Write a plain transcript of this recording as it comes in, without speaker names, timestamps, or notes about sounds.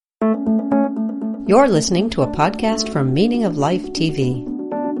You're listening to a podcast from Meaning of Life TV.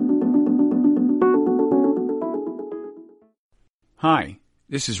 Hi,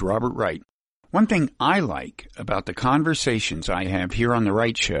 this is Robert Wright. One thing I like about the conversations I have here on The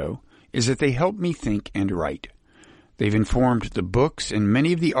Wright Show is that they help me think and write. They've informed the books and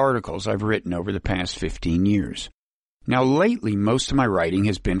many of the articles I've written over the past 15 years. Now, lately, most of my writing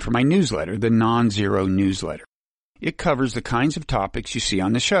has been for my newsletter, the Non-Zero Newsletter. It covers the kinds of topics you see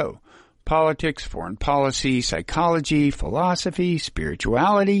on the show: politics, foreign policy, psychology, philosophy,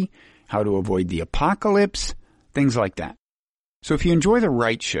 spirituality, how to avoid the apocalypse, things like that. So if you enjoy The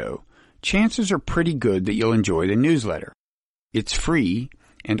Wright Show, chances are pretty good that you'll enjoy the newsletter. It's free,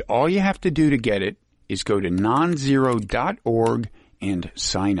 and all you have to do to get it is go to nonzero.org and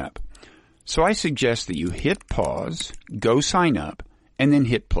sign up. So I suggest that you hit pause, go sign up, and then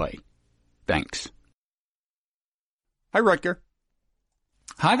hit play. Thanks. Hi, Rutger.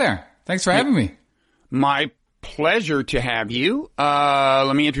 Hi there. Thanks for having me. My pleasure to have you.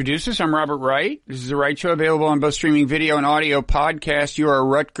 Let me introduce us. I'm Robert Wright. This is The Wright Show, available on both streaming video and audio podcasts. You are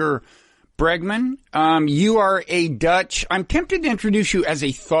Rutger Bregman. You are a Dutch. I'm tempted to introduce you as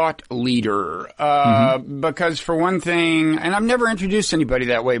a thought leader, because for one thing, and I've never introduced anybody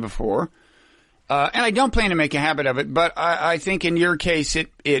that way before, and I don't plan to make a habit of it, but I think in your case,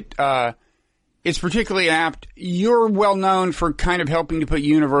 it's particularly apt. You're well known for kind of helping to put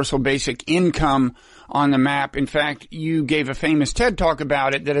universal basic income on the map. In fact, you gave a famous TED Talk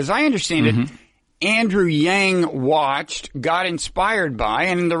about it that, as I understand it, Andrew Yang watched, got inspired by,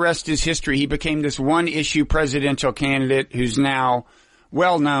 and the rest is history. He became this one-issue presidential candidate who's now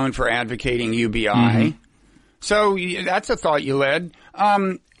well known for advocating UBI. So that's a thought you led.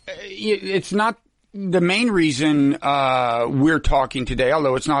 It's not the main reason we're talking today,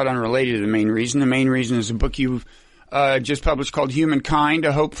 although it's not unrelated to the main reason. The main reason is a book you've just published called Humankind,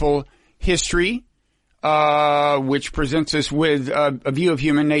 A Hopeful History, which presents us with a view of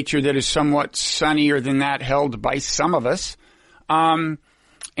human nature that is somewhat sunnier than that held by some of us.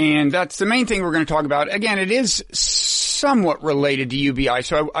 And that's the main thing we're going to talk about. Again, it is somewhat related to UBI,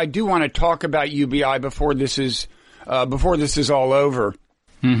 so I do want to talk about UBI before this is all over.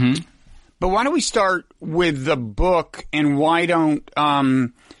 But why don't we start with the book, and why don't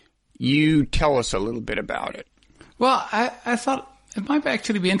you tell us a little bit about it? Well, I thought it might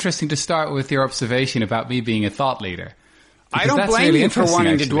actually be interesting to start with your observation about me being a thought leader. I don't blame you for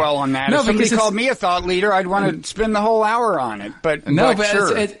wanting to dwell on that. If somebody called me a thought leader, I'd want to spend the whole hour on it. But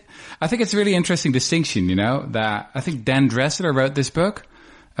sure. I think it's a really interesting distinction, that I think Dan Dressler wrote this book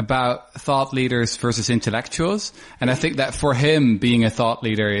about thought leaders versus intellectuals. And I think that for him, being a thought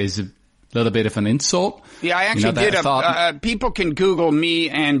leader is a little bit of an insult. Yeah, I actually did people can Google me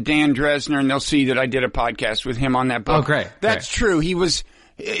and Dan Dressler, and they'll see that I did a podcast with him on that book. Oh, great. That's true. He was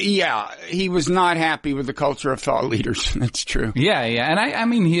not happy with the culture of thought leaders. That's true. Yeah. And I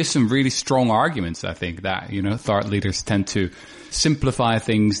mean, he has some really strong arguments, I think, that, thought leaders tend to simplify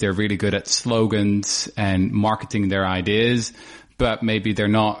things. They're really good at slogans and marketing their ideas, but maybe they're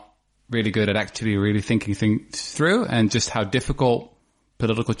not really good at actually really thinking things through, and just how difficult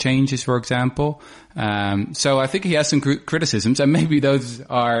political changes, for example. So I think he has some criticisms, and maybe those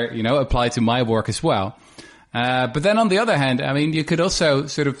are, applied to my work as well. But then on the other hand, I mean, you could also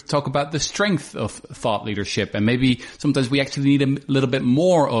sort of talk about the strength of thought leadership, and maybe sometimes we actually need a little bit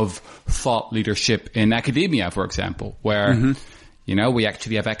more of thought leadership in academia, for example, where, we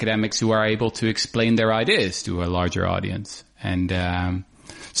actually have academics who are able to explain their ideas to a larger audience. And,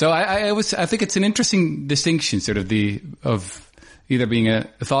 so I think it's an interesting distinction, sort of of either being a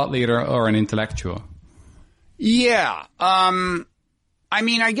thought leader or an intellectual. Yeah. I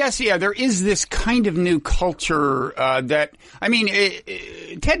mean, I guess, there is this kind of new culture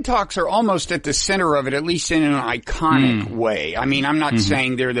TED Talks are almost at the center of it, at least in an iconic way. I mean, I'm not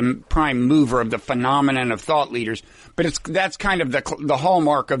saying they're the prime mover of the phenomenon of thought leaders, but that's kind of the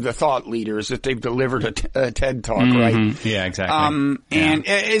hallmark of the thought leaders, that they've delivered a TED Talk, right? Yeah, exactly. And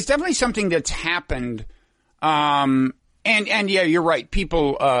it's definitely something that's happened. And yeah, you're right.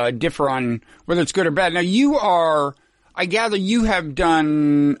 People differ on whether it's good or bad. Now, I gather you have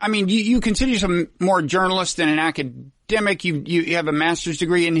done, you consider yourself more a journalist than an academic. You have a master's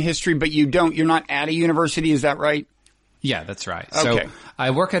degree in history, but you're not at a university. Is that right? Yeah, that's right. Okay. So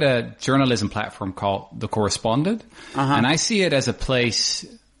I work at a journalism platform called The Correspondent, and I see it as a place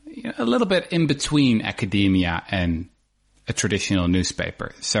a little bit in between academia and a traditional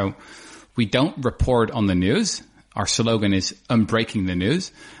newspaper. So we don't report on the news. Our slogan is Unbreaking the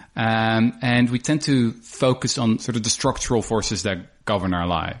News. And we tend to focus on sort of the structural forces that govern our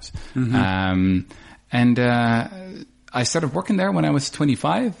lives. I started working there when I was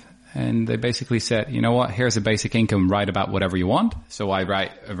 25. and they basically said, you know what, here's a basic income, write about whatever you want. So I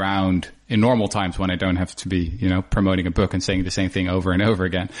write around in normal times when I don't have to be, promoting a book and saying the same thing over and over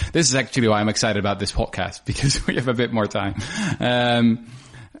again. This is actually why I'm excited about this podcast, because we have a bit more time.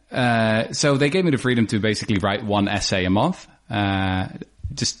 So they gave me the freedom to basically write one essay a month,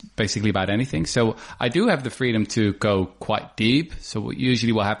 just basically about anything. So I do have the freedom to go quite deep. So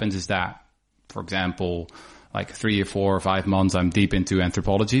usually what happens is that, for example, like 3 or 4 or 5 months, I'm deep into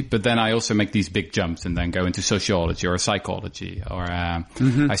anthropology, but then I also make these big jumps and then go into sociology or psychology. Or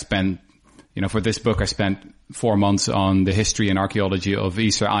I spent, for this book, I spent 4 months on the history and archaeology of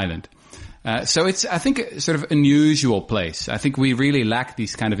Easter Island. So it's, I think, sort of unusual place. I think we really lack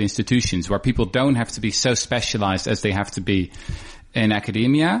these kind of institutions where people don't have to be so specialized as they have to be in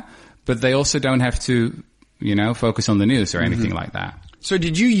academia, but they also don't have to, focus on the news or anything like that. So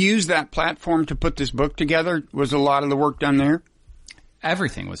did you use that platform to put this book together? Was a lot of the work done there?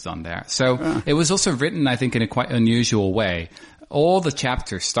 Everything was done there. So it was also written, I think, in a quite unusual way. All the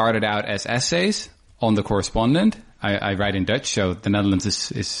chapters started out as essays on the correspondent. I write in Dutch, so the Netherlands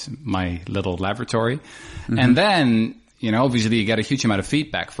is my little laboratory. And then, obviously you get a huge amount of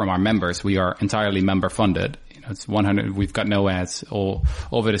feedback from our members. We are entirely member funded. It's 100, we've got no ads. All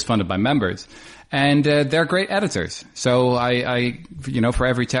of it is funded by members. And they're great editors. So I for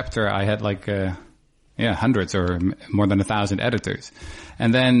every chapter I had like hundreds or more than 1,000 editors.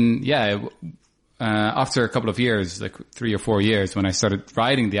 And then after a couple of years, like 3 or 4 years, when I started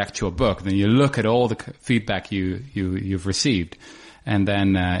writing the actual book, then you look at all the feedback you've received. And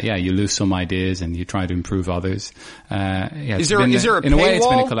then, you lose some ideas and you try to improve others. Is there a paywall? In a way, it's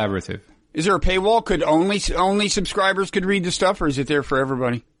been a collaborative. Is there a paywall? Could only subscribers could read the stuff, or is it there for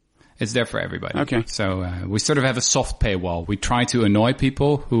everybody? It's there for everybody. Okay. So, we sort of have a soft paywall. We try to annoy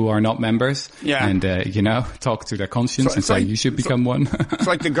people who are not members. Yeah. And, talk to their conscience and say, you should become one. It's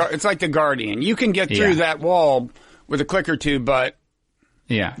like the Guardian. You can get through that wall with a click or two, but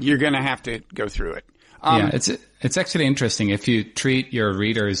you're going to have to go through it. It's actually interesting if you treat your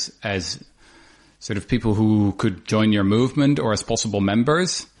readers as sort of people who could join your movement or as possible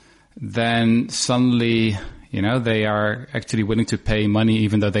members, then suddenly, they are actually willing to pay money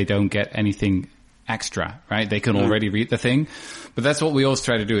even though they don't get anything extra, right? They can already read the thing. But that's what we always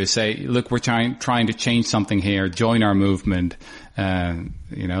try to do, is say, look, we're trying to change something here, join our movement,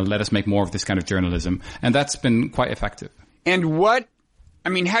 let us make more of this kind of journalism. And that's been quite effective. And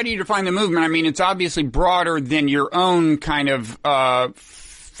how do you define the movement? I mean, it's obviously broader than your own kind of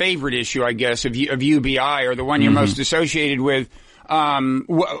favorite issue, I guess, of UBI, or the one you're most associated with.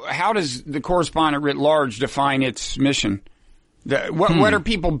 How does the correspondent writ large define its mission? What are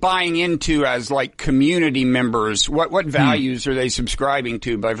people buying into as like community members? What values are they subscribing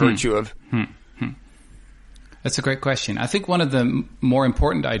to by virtue of? That's a great question. I think one of the more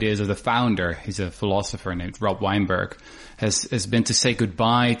important ideas of the founder, he's a philosopher named Rob Weinberg, has been to say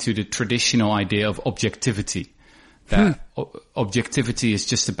goodbye to the traditional idea of objectivity. That objectivity is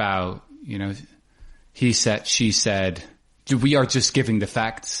just about, he said, she said. We are just giving the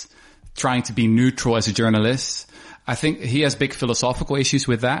facts, trying to be neutral as a journalist. I think he has big philosophical issues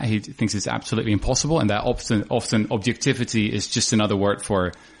with that. He thinks it's absolutely impossible, and that often objectivity is just another word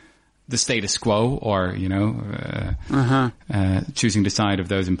for the status quo, or, choosing the side of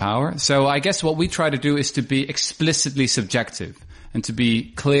those in power. So I guess what we try to do is to be explicitly subjective and to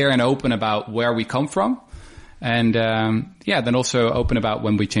be clear and open about where we come from. And, then also open about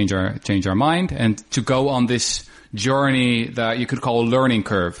when we change our mind, and to go on this journey that you could call a learning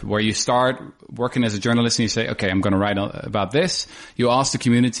curve, where you start working as a journalist and you say, okay, I'm going to write about this. You ask the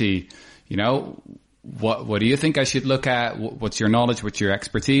community, what do you think I should look at? What's your knowledge? What's your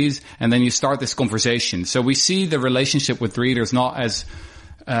expertise? And then you start this conversation. So we see the relationship with readers not as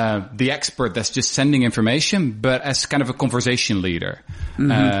the expert that's just sending information, but as kind of a conversation leader.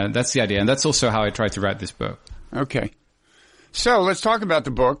 That's the idea. And that's also how I try to write this book. Okay. So let's talk about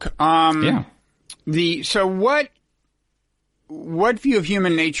the book. What view of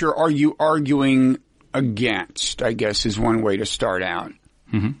human nature are you arguing against, I guess, is one way to start out.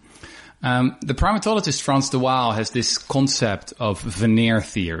 The primatologist Frans de Waal has this concept of veneer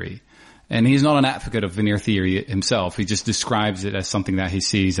theory. And he's not an advocate of veneer theory himself. He just describes it as something that he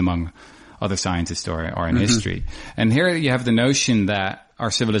sees among other scientists or in history. And here you have the notion that our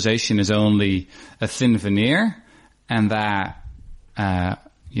civilization is only a thin veneer, and that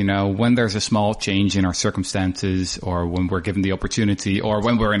when there's a small change in our circumstances, or when we're given the opportunity, or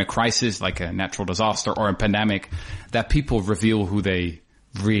when we're in a crisis like a natural disaster or a pandemic, that people reveal who they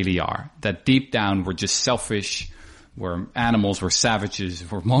really are. That deep down we're just selfish, we're animals, we're savages,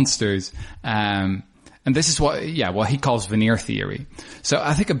 we're monsters, and And this is what he calls veneer theory. So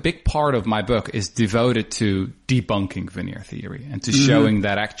I think a big part of my book is devoted to debunking veneer theory and to showing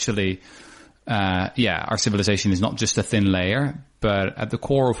that actually, our civilization is not just a thin layer, but at the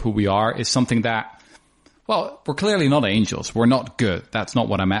core of who we are is something that, well, we're clearly not angels. We're not good. That's not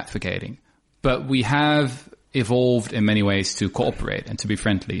what I'm advocating. But we have evolved in many ways to cooperate and to be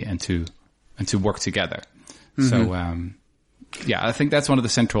friendly and to work together. So, I think that's one of the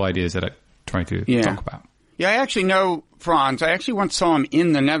central ideas that I try to talk about. Yeah, I actually know Franz. I actually once saw him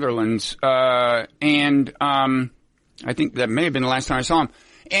in the Netherlands, and I think that may have been the last time I saw him.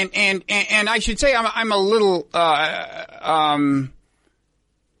 And I should say I'm a little I'm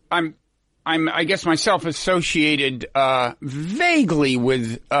I guess myself associated vaguely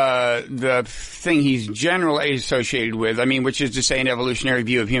with the thing he's generally associated with. I mean, which is to say an evolutionary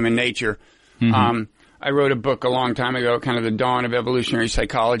view of human nature. I wrote a book a long time ago, kind of the dawn of evolutionary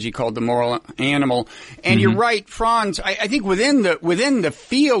psychology, called The Moral Animal. And you're right, Franz, I think within the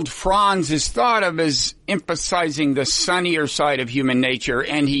field, Franz is thought of as emphasizing the sunnier side of human nature,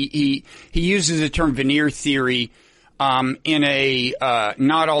 and he uses the term veneer theory in a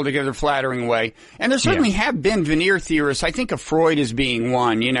not altogether flattering way. And there certainly have been veneer theorists. I think of Freud as being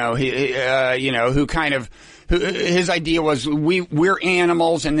one, who kind of his idea was we're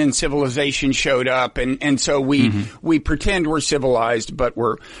animals, and then civilization showed up, and so we pretend we're civilized, but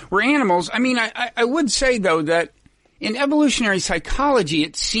we're animals. I mean, I would say though that in evolutionary psychology,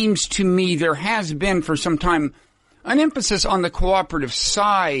 it seems to me there has been for some time an emphasis on the cooperative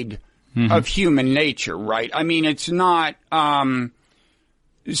side of human nature, right? I mean, it's not,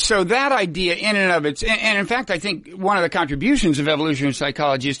 so that idea in and of its, and in fact, I think one of the contributions of evolutionary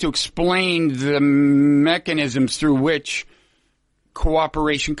psychology is to explain the mechanisms through which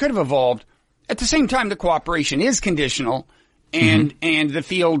cooperation could have evolved. At the same time, the cooperation is conditional, and the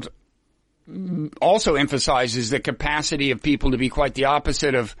field also emphasizes the capacity of people to be quite the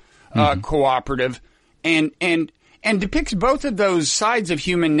opposite of cooperative, and depicts both of those sides of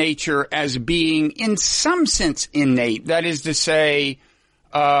human nature as being, in some sense, innate. That is to say,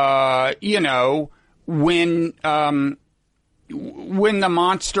 when the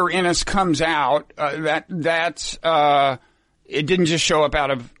monster in us comes out, that's it didn't just show up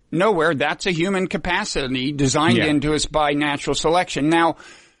out of nowhere. That's a human capacity designed into us by natural selection. Now,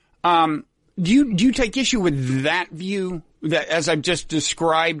 do you take issue with that view, that as I've just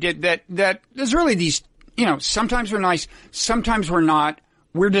described it, that there's really these, sometimes we're nice, sometimes we're not.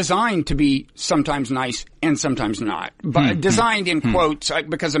 We're designed to be sometimes nice and sometimes not. But designed in quotes,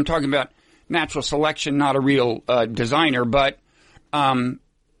 because I'm talking about natural selection, not a real designer, but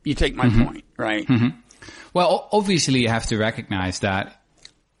you take my point, right? Well, obviously you have to recognize that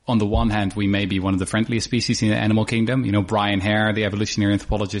on the one hand, we may be one of the friendliest species in the animal kingdom. Brian Hare, the evolutionary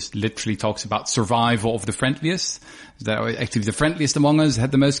anthropologist, literally talks about survival of the friendliest. That actually the friendliest among us had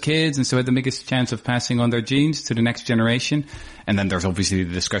the most kids, and so had the biggest chance of passing on their genes to the next generation. And then there's obviously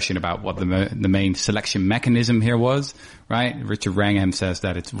the discussion about what the main selection mechanism here was, right? Richard Wrangham says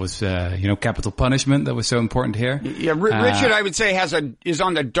that it was, capital punishment that was so important here. Yeah, Richard, I would say, is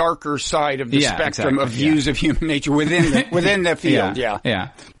on the darker side of the spectrum of views of human nature within the field. Yeah.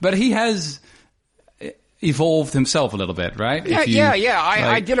 But he has evolved himself a little bit, right?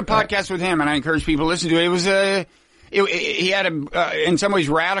 I did a podcast with him, and I encourage people to listen to it. It was he had a, in some ways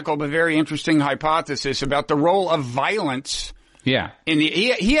radical but very interesting hypothesis about the role of violence. Yeah.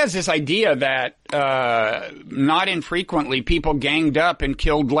 He has this idea that, not infrequently people ganged up and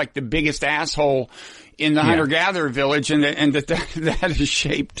killed like the biggest asshole in the hunter-gatherer village, and that is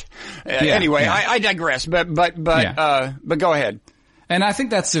shaped. Anyway, I digress, but go ahead. And I think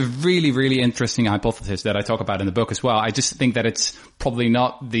that's a really, really interesting hypothesis that I talk about in the book as well. I just think that it's probably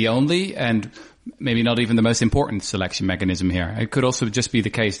not the only and maybe not even the most important selection mechanism here. It could also just be the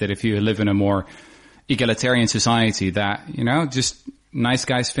case that if you live in a more egalitarian society that, just nice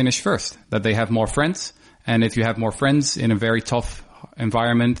guys finish first, that they have more friends. And if you have more friends in a very tough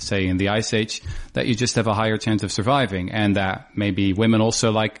environment, say in the Ice Age, that you just have a higher chance of surviving, and that maybe women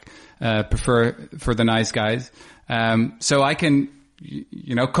also prefer for the nice guys. So I can,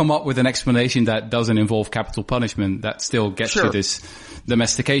 come up with an explanation that doesn't involve capital punishment that still gets you this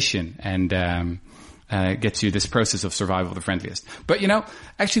domestication and gets you this process of survival of the friendliest. But,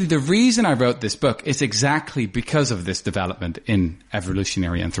 actually the reason I wrote this book is exactly because of this development in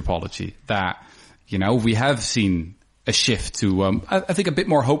evolutionary anthropology that, we have seen a shift to, I think, a bit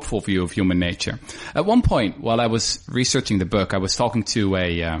more hopeful view of human nature. At one point, while I was researching the book, I was talking to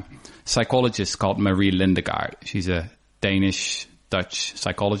a psychologist called Marie Lindegaard. She's a Danish-Dutch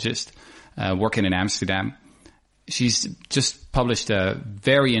psychologist working in Amsterdam. she's just published a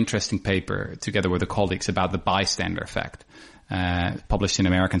very interesting paper together with her colleagues about the bystander effect, published in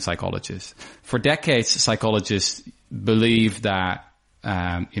American Psychologist. For decades, psychologists believe that,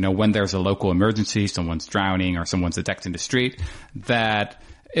 when there's a local emergency, someone's drowning or someone's attacked in the street, that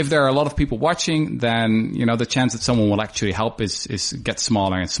if there are a lot of people watching, then, the chance that someone will actually help is gets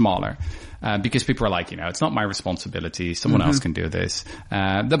smaller and smaller. Because people are like, it's not my responsibility. Someone else can do this.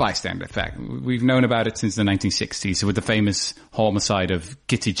 The bystander effect. We've known about it since the 1960s with the famous homicide of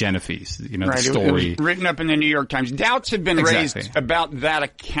Kitty Genovese, right. The story. It was written up in the New York Times. Doubts have been raised about that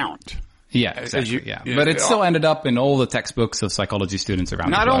account. Yeah, exactly. But it still ended up in all the textbooks of psychology students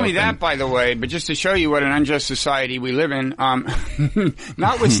around the globe. Not only that, by the way, but just to show you what an unjust society we live in,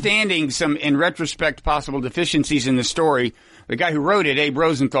 notwithstanding some, in retrospect, possible deficiencies in the story, the guy who wrote it, Abe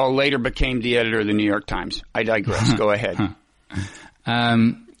Rosenthal, later became the editor of the New York Times. I digress. Go ahead.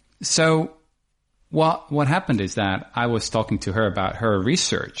 So what happened is that I was talking to her about her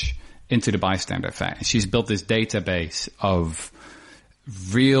research into the bystander effect. She's built this database of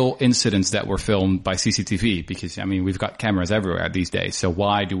real incidents that were filmed by CCTV because, we've got cameras everywhere these days. So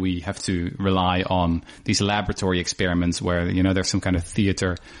why do we have to rely on these laboratory experiments where, there's some kind of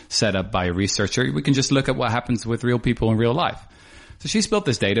theater set up by a researcher? We can just look at what happens with real people in real life. So she's built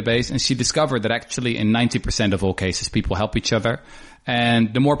this database and she discovered that actually in 90% of all cases, people help each other.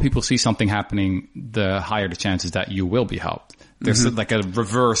 And the more people see something happening, the higher the chances that you will be helped. There's like a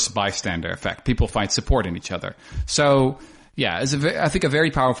reverse bystander effect. People find support in each other. So yeah, it's I think a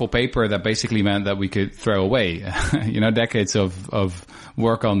very powerful paper that basically meant that we could throw away, decades of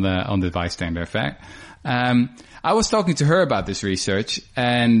work on the bystander effect. I was talking to her about this research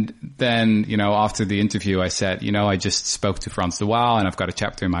and then, after the interview I said, I just spoke to Frans de Waal and I've got a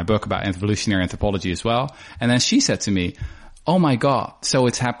chapter in my book about evolutionary anthropology as well. And then she said to me, oh my God, so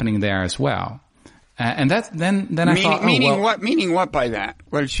it's happening there as well. And then I thought, meaning what by that?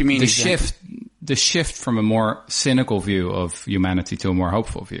 What did she mean? The shift from a more cynical view of humanity to a more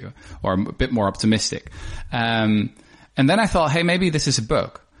hopeful view, or a bit more optimistic. And then I thought, hey, maybe this is a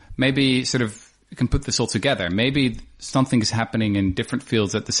book. Maybe sort of you can put this all together. Maybe something is happening in different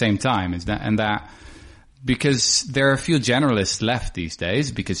fields at the same time. Because there are a few generalists left these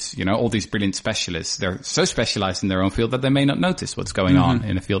days because, all these brilliant specialists, they're so specialized in their own field that they may not notice what's going on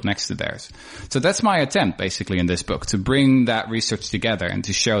in a field next to theirs. So that's my attempt basically in this book, to bring that research together and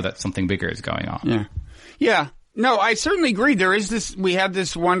to show that something bigger is going on. Yeah. Yeah. No, I certainly agree. We have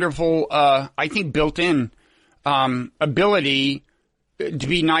this wonderful, I think built-in, ability to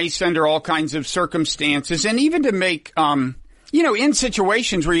be nice under all kinds of circumstances and even to make, in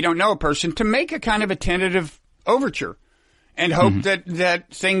situations where you don't know a person, to make a kind of a tentative overture and hope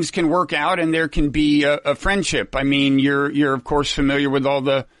that things can work out and there can be a friendship. You're of course familiar with all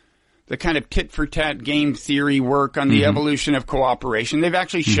the kind of tit for tat game theory work on the evolution of cooperation. They've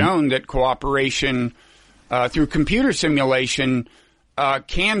actually shown that cooperation, through computer simulation,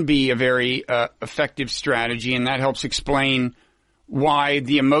 can be a very, effective strategy. And that helps explain why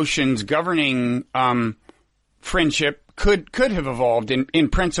the emotions governing, friendship could have evolved in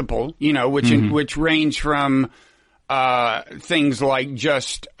principle, which range from things like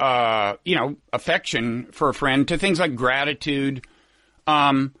just affection for a friend to things like gratitude.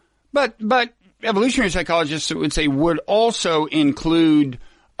 But evolutionary psychologists would say would also include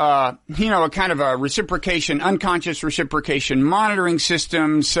a kind of a unconscious reciprocation monitoring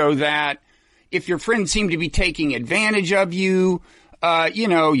system, so that if your friends seem to be taking advantage of you,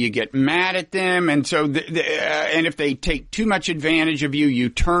 you get mad at them. And so, and if they take too much advantage of you, you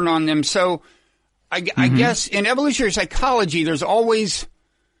turn on them. So I guess in evolutionary psychology, there's always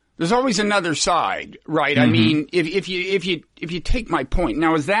another side, right? If you take my point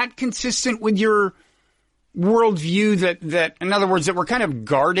now, is that consistent with your worldview that in other words, that we're kind of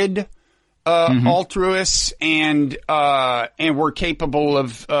guarded, altruists and we're capable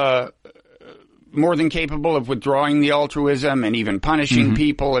of, more than capable of withdrawing the altruism and even punishing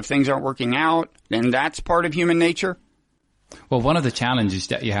people if things aren't working out, then that's part of human nature? Well, one of the challenges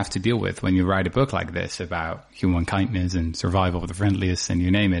that you have to deal with when you write a book like this about human kindness and survival of the friendliest and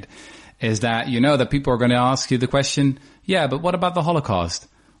you name it, is that that people are going to ask you the question, yeah, but what about the Holocaust?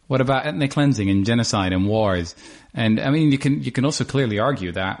 What about ethnic cleansing and genocide and wars? And you can also clearly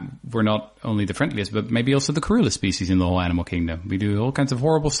argue that we're not only the friendliest, but maybe also the cruelest species in the whole animal kingdom. We do all kinds of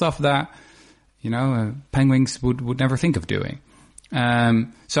horrible stuff that penguins would never think of doing.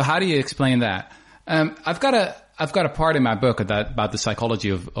 So how do you explain that? I've got a part in my book about the psychology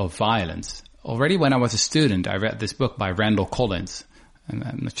of violence. Already when I was a student, I read this book by Randall Collins.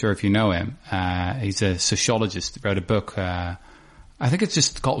 I'm not sure if you know him. He's a sociologist, wrote a book, I think it's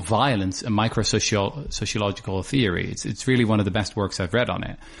just called Violence, a micro-sociological theory. It's really one of the best works I've read on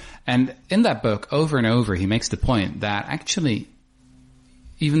it. And in that book, over and over, he makes the point that actually,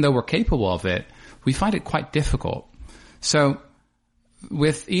 even though we're capable of it, we find it quite difficult. So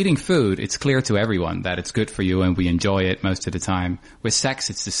with eating food, it's clear to everyone that it's good for you and we enjoy it most of the time. With sex,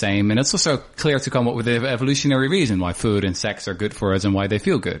 it's the same. And it's also clear to come up with the evolutionary reason why food and sex are good for us and why they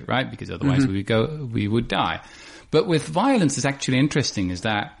feel good, right? Because otherwise we would die. But with violence, it's actually interesting is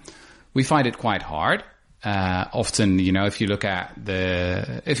that we find it quite hard. Often, if you look at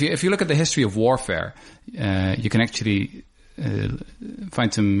if you look at the history of warfare, you can actually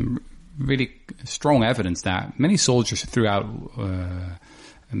find some really strong evidence that many soldiers throughout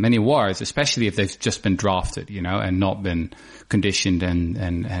many wars, especially if they've just been drafted, and not been conditioned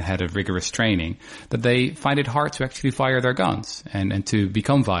and had a rigorous training, that they find it hard to actually fire their guns and to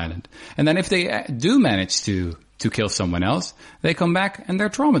become violent. And then if they do manage to kill someone else, they come back and they're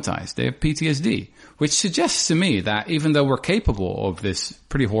traumatized. They have PTSD, which suggests to me that even though we're capable of this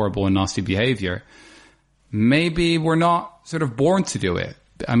pretty horrible and nasty behavior, maybe we're not sort of born to do it.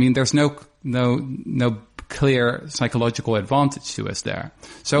 I mean, there's no clear psychological advantage to us there.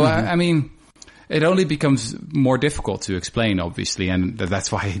 So, I mean, it only becomes more difficult to explain, obviously, and that's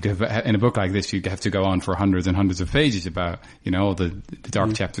why in a book like this, you have to go on for hundreds and hundreds of pages about, all the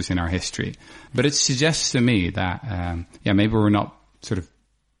dark chapters in our history. But it suggests to me that, maybe we're not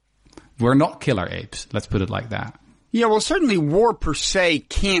killer apes. Let's put it like that. Yeah, well, certainly war per se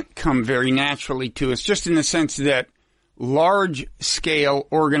can't come very naturally to us, just in the sense that large-scale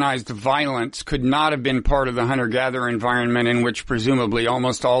organized violence could not have been part of the hunter-gatherer environment in which presumably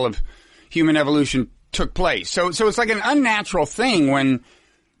almost all of human evolution took place. So it's like an unnatural thing when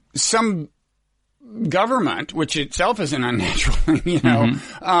some government, which itself is an unnatural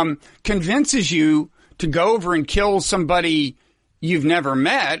thing, convinces you to go over and kill somebody you've never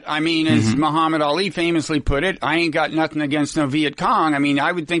met. I mean, as Muhammad Ali famously put it, I ain't got nothing against no Viet Cong. I mean,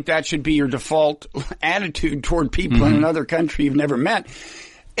 I would think that should be your default attitude toward people in another country you've never met.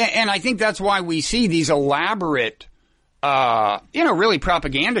 And I think that's why we see these elaborate, really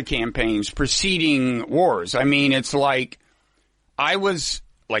propaganda campaigns preceding wars. I mean, it's like I was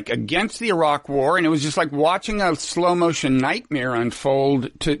against the Iraq War, and it was just like watching a slow motion nightmare unfold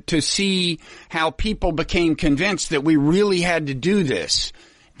to see how people became convinced that we really had to do this.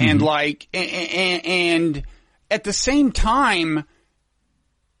 And and at the same time,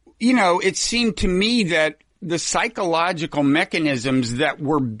 it seemed to me that the psychological mechanisms that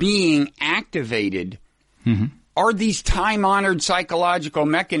were being activated are these time-honored psychological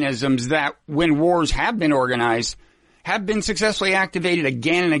mechanisms that when wars have been organized, have been successfully activated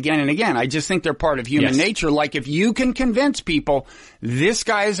again and again and again. I just think they're part of human nature. Like if you can convince people this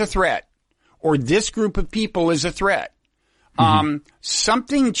guy is a threat or this group of people is a threat,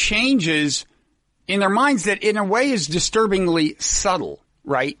 something changes in their minds that in a way is disturbingly subtle,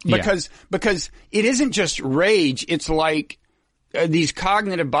 right? Because it isn't just rage. It's like these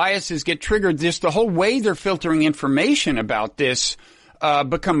cognitive biases get triggered. The whole way they're filtering information about this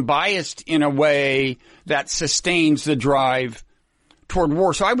become biased in a way that sustains the drive toward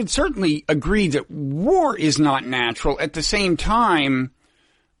war. So I would certainly agree that war is not natural. At the same time,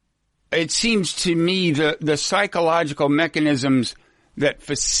 it seems to me the psychological mechanisms that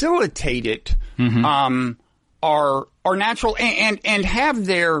facilitate it are natural and have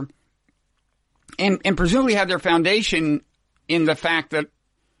their and presumably have their foundation in the fact that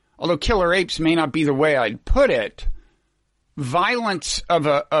although killer apes may not be the way I'd put it, violence on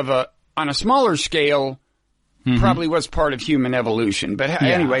a smaller scale probably was part of human evolution. But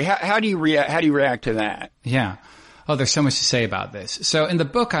anyway, how do you react to that? Yeah. Oh, there's so much to say about this. So in the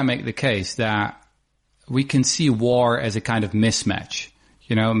book, I make the case that we can see war as a kind of mismatch.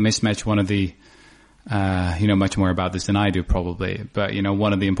 Mismatch, one of the, much more about this than I do probably, but,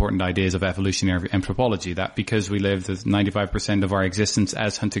 one of the important ideas of evolutionary anthropology, that because we lived 95% of our existence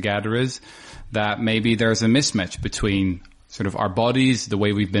as hunter-gatherers, that maybe there's a mismatch between sort of our bodies, the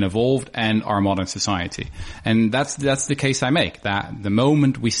way we've been evolved, and our modern society. And that's the case I make, that the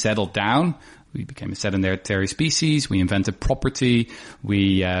moment we settled down, we became a sedentary species, we invented property,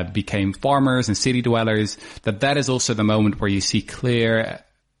 we became farmers and city dwellers, that is also the moment where you see clear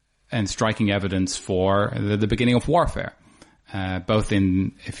and striking evidence for the beginning of warfare. Both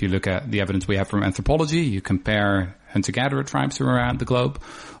if you look at the evidence we have from anthropology, you compare hunter-gatherer tribes from around the globe,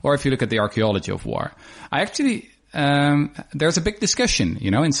 or if you look at the archaeology of war. There's a big discussion,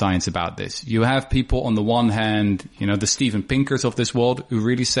 in science about this. You have people on the one hand, the Steven Pinkers of this world who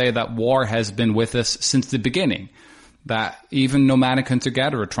really say that war has been with us since the beginning. that even nomadic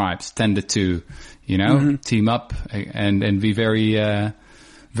hunter-gatherer tribes tended to, team up and be very,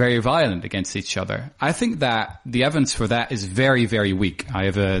 very violent against each other. I think that the evidence for that is very, very weak. I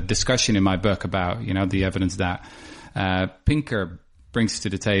have a discussion in my book about, the evidence that Pinker brings to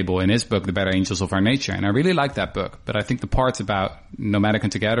the table in his book, The Better Angels of Our Nature. And I really like that book, but I think the parts about nomadic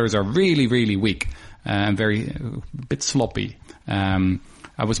hunter-gatherers are really, really weak and a bit sloppy.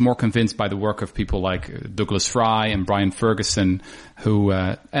 I was more convinced by the work of people like Douglas Fry and Brian Ferguson, who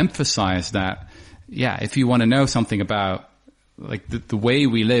emphasize that, if you want to know something about like the way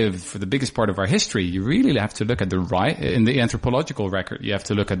we live for the biggest part of our history, you really have to look at the Wright, in the anthropological record, you have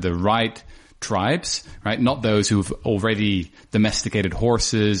to look at the Wright tribes, right? Not those who've already domesticated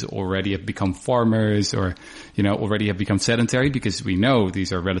horses, already have become farmers, or, already have become sedentary, because we know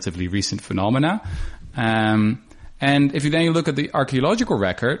these are relatively recent phenomena. And if you then look at the archaeological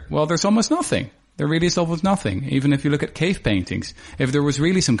record, well, there's almost nothing. There really is almost nothing. Even if you look at cave paintings, if there was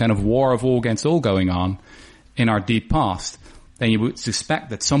really some kind of war of all against all going on in our deep past, then you would suspect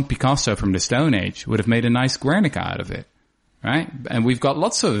that some Picasso from the Stone Age would have made a nice Guernica out of it, right? And we've got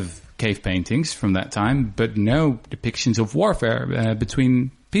lots of cave paintings from that time, but no depictions of warfare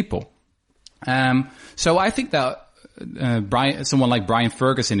between people. So I think that someone like Brian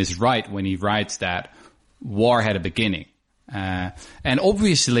Ferguson is right when he writes that war had a beginning. And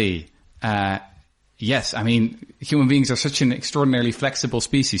obviously, yes, I mean, human beings are such an extraordinarily flexible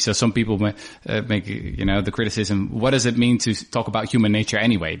species. So some people make, the criticism, what does it mean to talk about human nature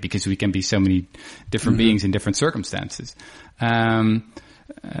anyway? Because we can be so many different beings in different circumstances. But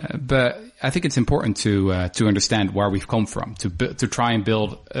I think it's important to understand where we've come from, to try and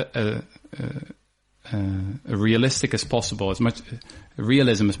build a realistic as possible, as much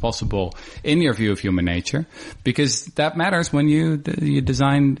realism as possible in your view of human nature, because that matters when you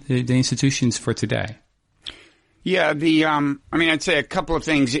design the institutions for today. Yeah, I'd say a couple of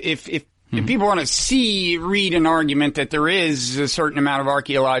things. If people want to read an argument that there is a certain amount of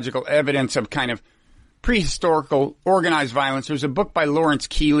archaeological evidence of kind of prehistorical organized violence, there's a book by Lawrence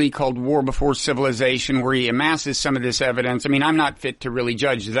Keeley called War Before Civilization, where he amasses some of this evidence. I mean, I'm not fit to really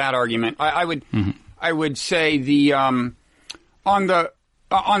judge that argument. I would say on the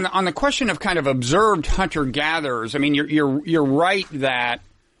question of kind of observed hunter gatherers, I mean, you're right that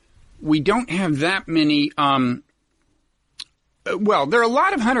we don't have that many. Well, there are a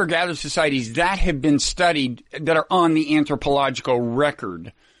lot of hunter gatherer societies that have been studied that are on the anthropological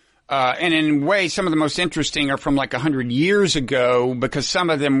record. And in a way, some of the most interesting are from like 100 years ago, because some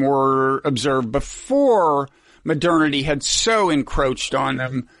of them were observed before modernity had so encroached on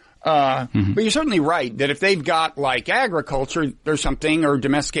them. But you're certainly right that if they've got like agriculture or something, or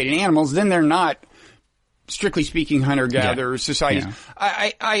domesticated animals, then they're not, strictly speaking, hunter-gatherer societies.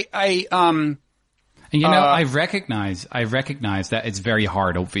 Yeah. And I recognize that it's very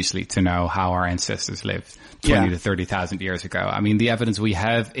hard, obviously, to know how our ancestors lived 20 to 30,000 years ago. I mean, the evidence we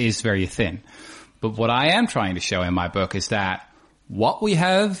have is very thin. But what I am trying to show in my book is that what we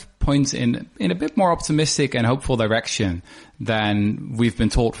have points in a bit more optimistic and hopeful direction than we've been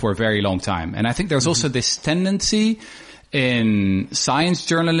taught for a very long time. And I think there's also this tendency in science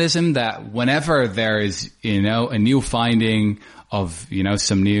journalism that whenever there is, a new finding of,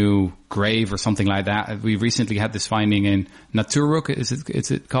 some new grave or something like that. We recently had this finding in Naturuk,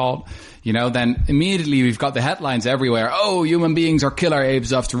 is it called? Then immediately we've got the headlines everywhere. Oh, human beings are killer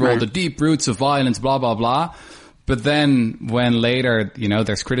apes after all, the deep roots of violence, blah, blah, blah. But then when later,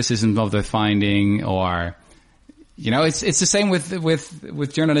 there's criticism of the finding, or, it's the same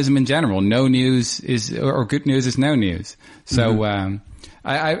with journalism in general. No news or good news is no news. So,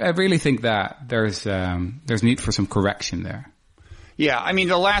 I really think that there's need for some correction there. Yeah, I mean,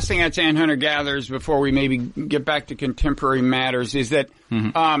 the last thing I'd say on hunter-gatherers before we maybe get back to contemporary matters is that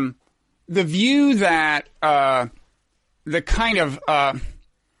the view that the kind of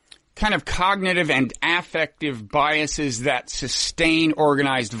cognitive and affective biases that sustain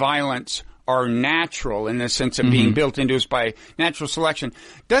organized violence are natural in the sense of being built into us by natural selection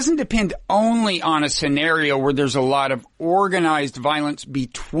doesn't depend only on a scenario where there's a lot of organized violence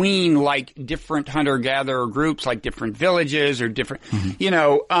between like different hunter-gatherer groups, like different villages or different,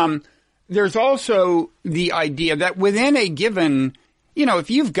 there's also the idea that within a given, if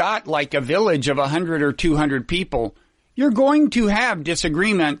you've got like a village of 100 or 200 people, you're going to have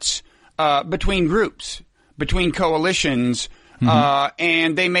disagreements between groups, between coalitions,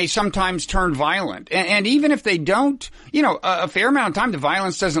 and they may sometimes turn violent. And even if they don't, a fair amount of time, the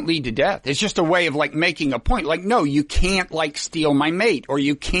violence doesn't lead to death. It's just a way of like making a point. Like, no, you can't like steal my mate, or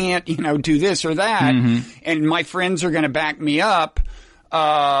you can't, do this or that. And my friends are going to back me up.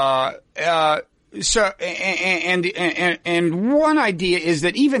 and one idea is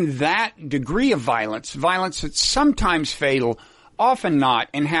that even that degree of violence that's sometimes fatal, often not,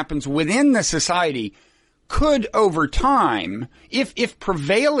 and happens within the society, could over time, if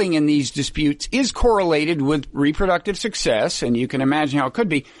prevailing in these disputes is correlated with reproductive success, and you can imagine how it could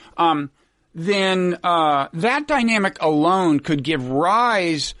be, then that dynamic alone could give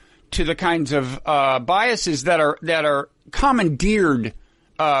rise to the kinds of biases that are commandeered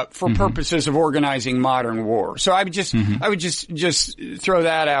for purposes of organizing modern war. So I would just throw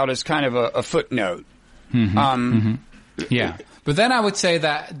that out as kind of a footnote. Yeah, but then I would say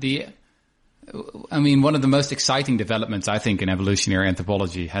that one of the most exciting developments I think in evolutionary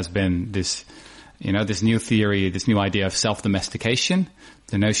anthropology has been this new theory, this new idea of self-domestication,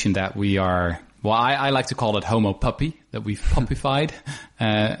 the notion that we are, well, I like to call it homo puppy, that we've puppified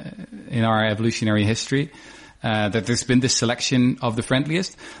in our evolutionary history. That there's been this selection of the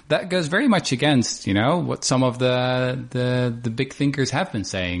friendliest. That goes very much against, what some of the big thinkers have been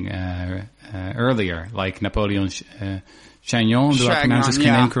saying earlier, like Napoleon Chagnon. Do I pronounce his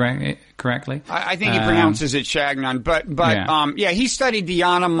name correctly? I think he pronounces it Chagnon, but he studied the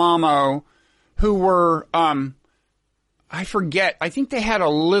Yanomamo, who were I forget. I think they had a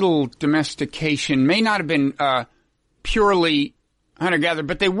little domestication. May not have been purely hunter-gatherer,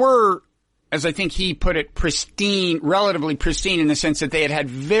 but they were, as I think he put it, relatively pristine in the sense that they had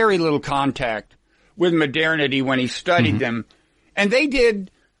very little contact with modernity when he studied them. And they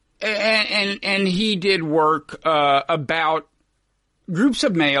did, and he did work about groups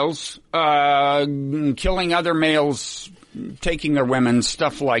of males killing other males, taking their women,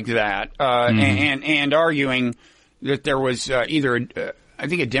 stuff like that, and arguing that there was either I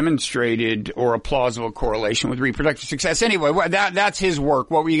think a demonstrated or a plausible correlation with reproductive success. Anyway, that's his work.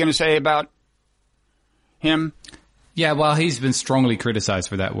 What were you going to say about him? Yeah, well, he's been strongly criticized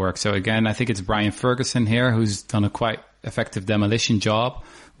for that work. So again, I think it's Brian Ferguson here who's done a quite effective demolition job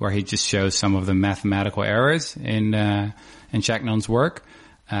where he just shows some of the mathematical errors in Chagnon's work.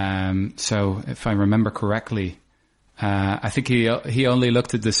 So if I remember correctly, I think he only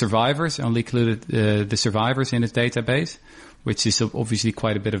looked at the survivors, only included the survivors in his database, which is obviously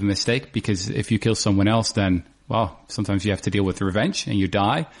quite a bit of a mistake because if you kill someone else, then, well, sometimes you have to deal with revenge and you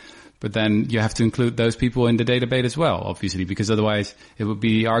die. But then you have to include those people in the database as well, obviously, because otherwise it would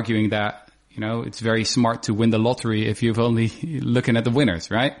be arguing that, it's very smart to win the lottery if you've only looking at the winners,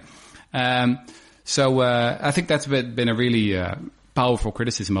 right? So I think that's been a really powerful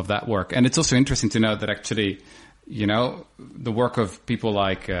criticism of that work. And it's also interesting to note that actually, the work of people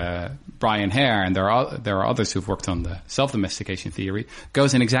like Brian Hare, and there are others who've worked on the self-domestication theory,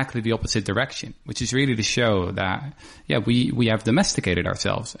 goes in exactly the opposite direction, which is really to show that, we have domesticated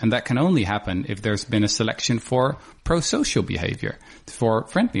ourselves. And that can only happen if there's been a selection for pro-social behavior, for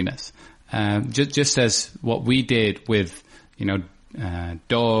friendliness. Just as what we did with,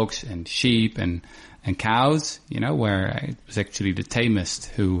 dogs and sheep and cows, where it was actually the tamest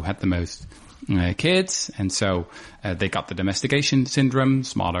who had the most kids, and so they got the domestication syndrome,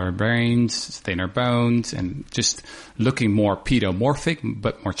 smaller brains, thinner bones, and just looking more pedomorphic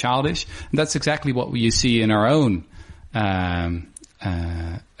but more childish. And that's exactly what you see in our own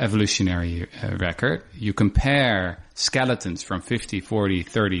evolutionary record. You compare skeletons from 50, 40,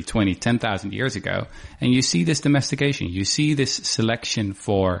 30, 20, 10,000 years ago, and you see this domestication. You see this selection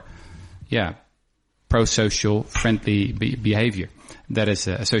for, pro-social, friendly behavior that is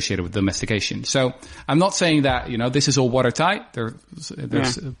associated with domestication. So I'm not saying that, this is all watertight.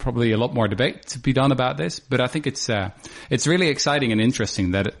 There's probably a lot more debate to be done about this, but I think it's really exciting and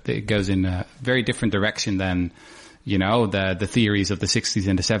interesting that it goes in a very different direction than, the theories of the 60s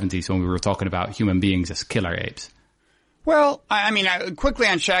and the 70s when we were talking about human beings as killer apes. Well, quickly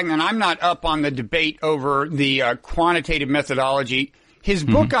on Chagnon, I'm not up on the debate over the quantitative methodology. His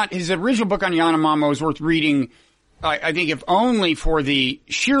book his original book on Yanomamo is worth reading. I think if only for the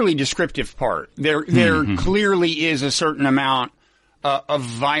sheerly descriptive part. There clearly is a certain amount of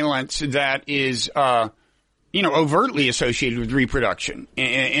violence that is, overtly associated with reproduction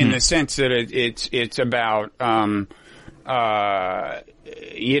in the sense that it's about,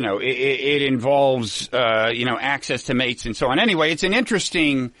 it involves, access to mates and so on. Anyway, it's an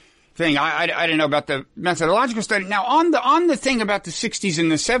interesting thing. I didn't know about the methodological study. Now, on the thing about the 60s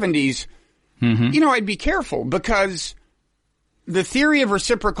and the 70s, I'd be careful because the theory of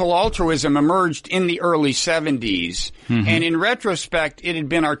reciprocal altruism emerged in the early 70s. And in retrospect, it had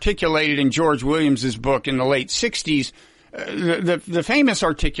been articulated in George Williams's book in the late 60s. The famous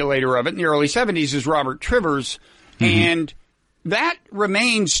articulator of it in the early 70s is Robert Trivers. And that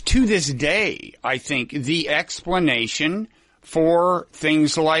remains to this day, I think, the explanation for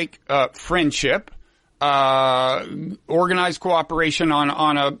things like friendship, organized cooperation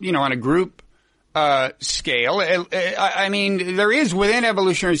on a group scale. I mean, there is within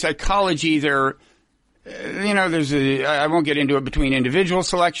evolutionary psychology I won't get into it between individual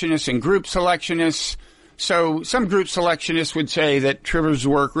selectionists and group selectionists. So some group selectionists would say that Trivers'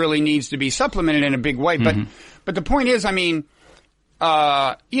 work really needs to be supplemented in a big way. But the point is, I mean,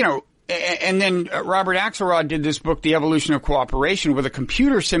 and then Robert Axelrod did this book, The Evolution of Cooperation, with a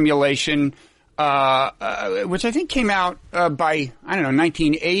computer simulation, which I think came out by,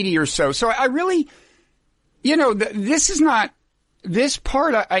 1980 or so. So I really, this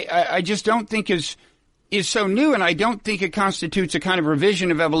part I just don't think is so new, and I don't think it constitutes a kind of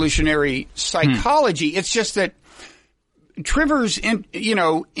revision of evolutionary psychology. It's just that Trivers,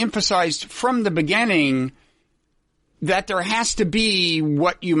 emphasized from the beginning that there has to be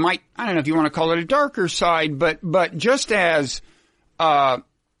what you might, I don't know if you want to call it a darker side, but just as, fellow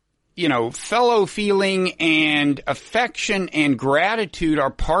feeling and affection and gratitude are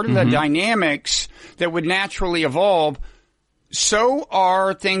part of the dynamics that would naturally evolve, so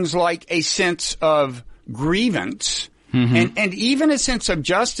are things like a sense of grievance and even a sense of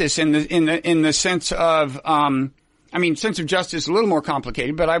justice in the sense of, sense of justice is a little more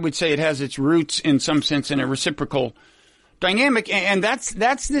complicated, but I would say it has its roots in some sense in a reciprocal dynamic. And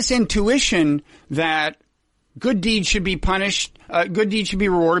that's this intuition that good deeds should be punished, good deeds should be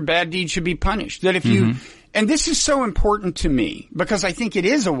rewarded, bad deeds should be punished. That if you, and this is so important to me because I think it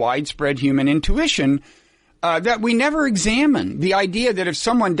is a widespread human intuition, that we never examine the idea that if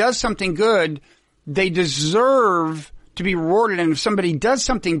someone does something good, they deserve to be rewarded. And if somebody does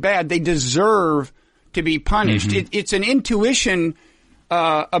something bad, they deserve to be punished. It's an intuition,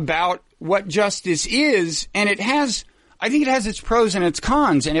 about what justice is. And I think it has its pros and its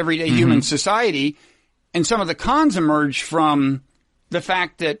cons in everyday human society. And some of the cons emerge from the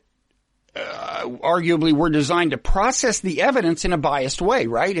fact that, arguably we're designed to process the evidence in a biased way,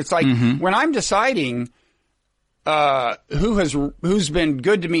 right? It's like when I'm deciding, who's been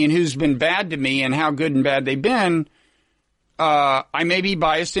good to me and who's been bad to me and how good and bad they've been, I may be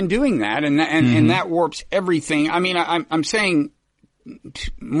biased in doing that, and that warps everything. I mean, I'm saying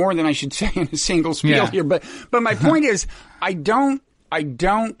more than I should say in a single spiel here, but my point is, I don't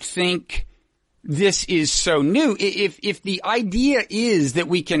think this is so new. If the idea is that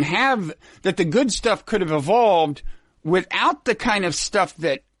we can have, that the good stuff could have evolved without the kind of stuff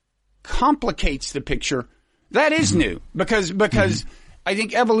that complicates the picture, that is new, because I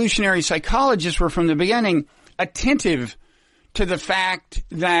think evolutionary psychologists were from the beginning attentive to the fact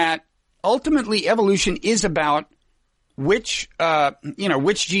that ultimately evolution is about which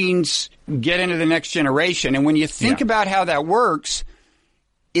genes get into the next generation. And when you think about how that works,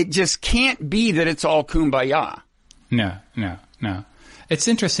 it just can't be that it's all kumbaya. No. It's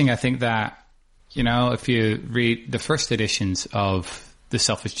interesting, I think, that, if you read the first editions of The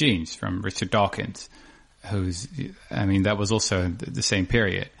Selfish Genes from Richard Dawkins, that was also the same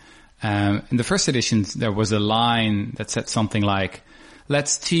period. In the first editions, there was a line that said something like,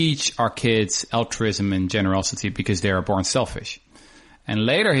 let's teach our kids altruism and generosity because they are born selfish. And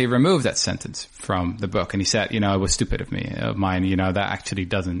later he removed that sentence from the book and he said, it was stupid of mine, that actually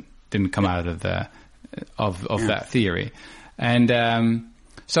didn't come out of that theory. And,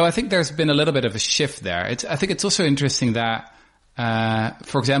 so I think there's been a little bit of a shift there. I think it's also interesting that,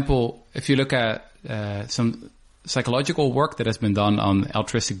 for example, if you look at, some psychological work that has been done on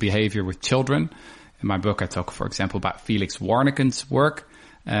altruistic behavior with children. In my book, I talk, for example, about Felix Warneken's work,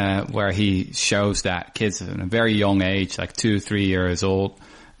 where he shows that kids at a very young age, like 2-3 years old,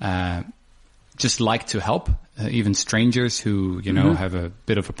 just like to help, even strangers who, have a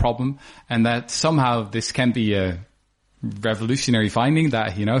bit of a problem. And that somehow this can be a revolutionary finding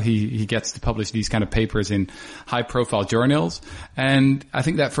that, he gets to publish these kind of papers in high profile journals. And I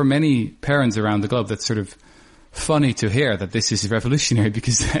think that for many parents around the globe, that's sort of funny to hear that this is revolutionary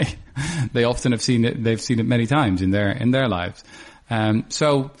because they often have seen it, they've seen it many times in their lives. I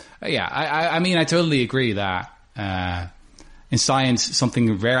totally agree that, in science,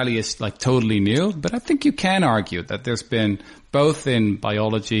 something rarely is like totally new, but I think you can argue that there's been both in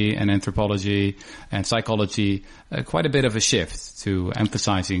biology and anthropology and psychology, quite a bit of a shift to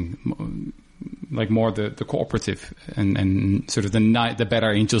emphasizing like more the cooperative and sort of the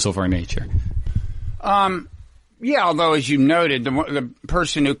better angels of our nature. Although as you noted, the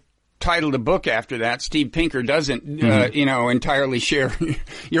person who titled a book after that, Steve Pinker, doesn't, entirely share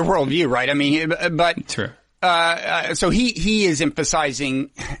your worldview, right? I mean, but true. So he is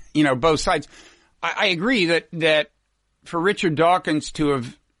emphasizing, both sides. I agree that for Richard Dawkins to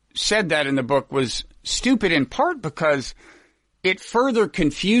have said that in the book was stupid in part because it further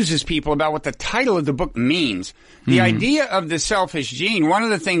confuses people about what the title of the book means. The idea of the selfish gene, one of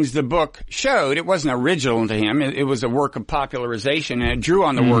the things the book showed, it wasn't original to him, it was a work of popularization, and it drew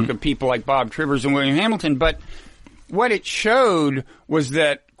on the work of people like Bob Trivers and William Hamilton, but what it showed was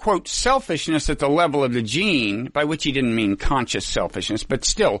that, quote, selfishness at the level of the gene, by which he didn't mean conscious selfishness, but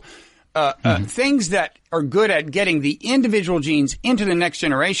still, things that are good at getting the individual genes into the next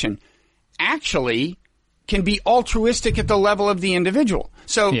generation actually can be altruistic at the level of the individual.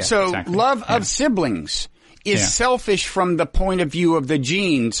 So exactly. Love of siblings is selfish from the point of view of the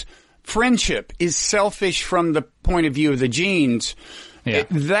genes. Friendship is selfish from the point of view of the genes.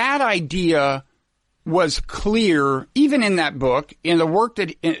 That idea was clear even in that book, in the work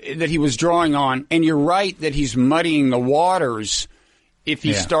that he was drawing on. And you're right that he's muddying the waters if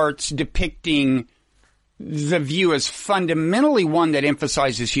he starts depicting the view as fundamentally one that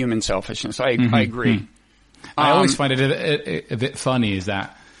emphasizes human selfishness. I agree. I always find it a bit funny is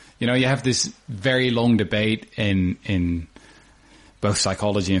that, you know, you have this very long debate in both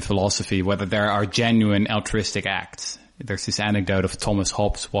psychology and philosophy whether there are genuine altruistic acts. There's this anecdote of Thomas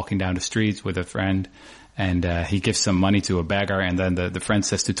Hobbes walking down the streets with a friend, and he gives some money to a beggar, and then the friend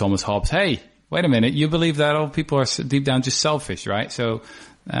says to Thomas Hobbes, "Hey, wait a minute, you believe that all people are deep down just selfish, right? So,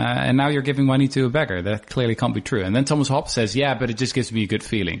 and now you're giving money to a beggar. That clearly can't be true." And then Thomas Hobbes says, "Yeah, but it just gives me a good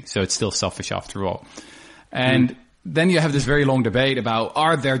feeling, so it's still selfish after all." And then you have this very long debate about,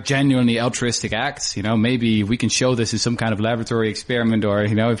 are there genuinely altruistic acts? You know, maybe we can show this in some kind of laboratory experiment, or,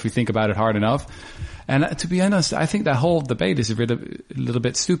 you know, if we think about it hard enough. And to be honest, I think that whole debate is a little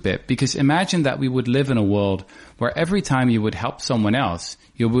bit stupid, because imagine that we would live in a world where every time you would help someone else,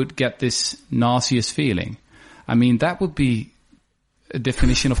 you would get this nauseous feeling. I mean, that would be a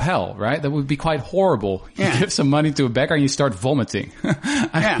definition of hell, right? That would be quite horrible. You give some money to a beggar and you start vomiting.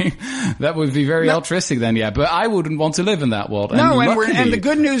 I mean, that would be very altruistic then, but I wouldn't want to live in that world. And the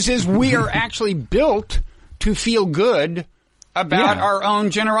good news is we are actually built to feel good about our own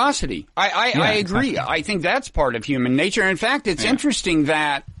generosity. I agree. Exactly. I think that's part of human nature. In fact, it's interesting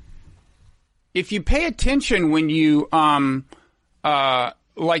that if you pay attention when you,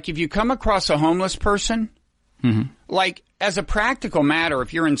 like if you come across a homeless person, like as a practical matter,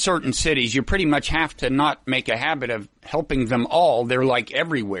 if you're in certain cities, you pretty much have to not make a habit of helping them all. They're like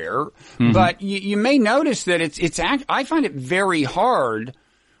everywhere. But you may notice that I find it very hard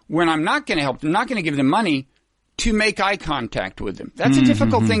when I'm not going to help them, not going to give them money, to make eye contact with them. That's a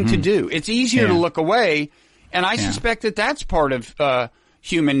difficult thing to do. It's easier to look away. And I suspect that that's part of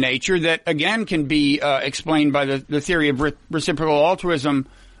human nature that, again, can be explained by the theory of reciprocal altruism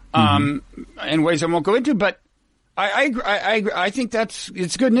in ways I won't go into. But I think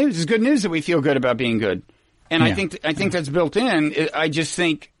it's good news. It's good news that we feel good about being good. And I think that's built in. I just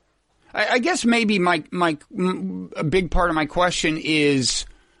think, I guess maybe a big part of my question is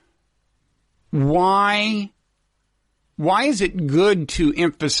why is it good to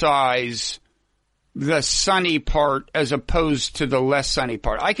emphasize the sunny part as opposed to the less sunny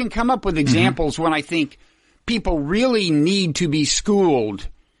part? I can come up with examples when I think people really need to be schooled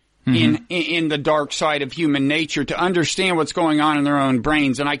in the dark side of human nature to understand what's going on in their own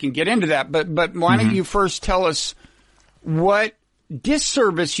brains, and I can get into that. But why don't you first tell us what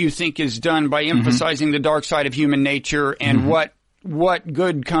disservice you think is done by emphasizing the dark side of human nature, and what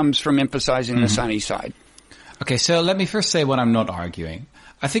good comes from emphasizing the sunny side? Okay, so let me first say what I'm not arguing.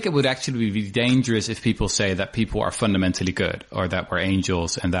 I think it would actually be dangerous if people say that people are fundamentally good, or that we're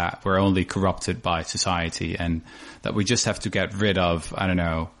angels and that we're only corrupted by society, and that we just have to get rid of, I don't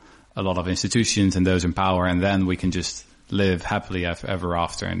know, a lot of institutions and those in power, and then we can just live happily ever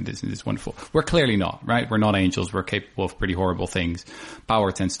after, and this is wonderful. We're clearly not, right? We're not angels. We're capable of pretty horrible things.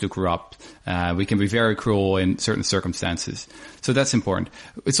 Power tends to corrupt. We can be very cruel in certain circumstances. So that's important.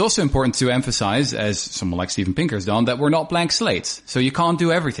 It's also important to emphasize, as someone like Steven Pinker has done, that we're not blank slates. So you can't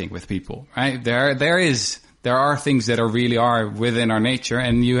do everything with people, right? There are things that really are within our nature,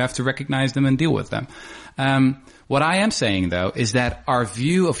 and you have to recognize them and deal with them. What I am saying, though, is that our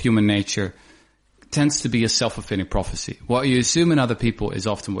view of human nature tends to be a self-fulfilling prophecy. What you assume in other people is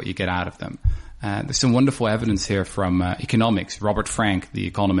often what you get out of them. There's some wonderful evidence here from economics. Robert Frank, the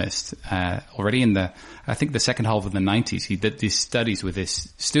economist, already in I think the second half of the 90s, he did these studies with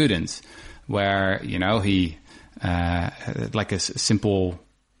his students where, you know, he, like a simple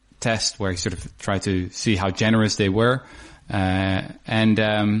test where he sort of tried to see how generous they were.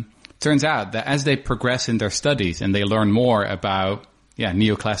 Turns out that as they progress in their studies and they learn more about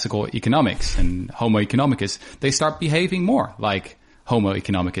neoclassical economics and Homo economicus, they start behaving more like Homo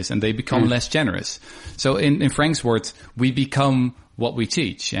economicus and they become less generous. So in Frank's words, we become what we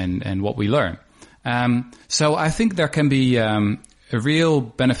teach and what we learn. So I think there can be a real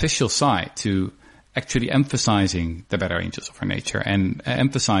beneficial side to actually emphasizing the better angels of our nature and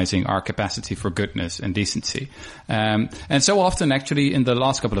emphasizing our capacity for goodness and decency. And so often, actually, in the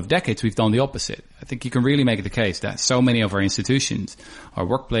last couple of decades, we've done the opposite. I think you can really make the case that so many of our institutions, our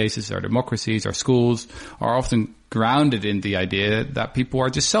workplaces, our democracies, our schools, are often grounded in the idea that people are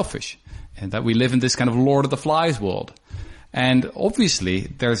just selfish and that we live in this kind of Lord of the Flies world. And obviously,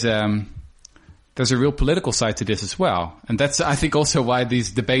 there's a real political side to this as well. And that's, I think, also why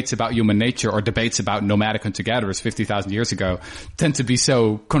these debates about human nature or debates about nomadic hunter-gatherers 50,000 years ago tend to be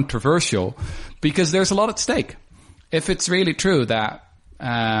so controversial, because there's a lot at stake. If it's really true that,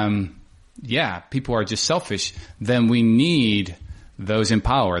 people are just selfish, then we need those in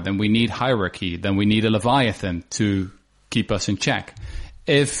power, then we need hierarchy, then we need a Leviathan to keep us in check.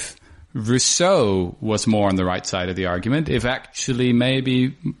 If Rousseau was more on the right side of the argument, if actually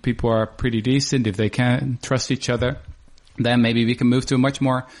maybe people are pretty decent, if they can trust each other, then maybe we can move to a much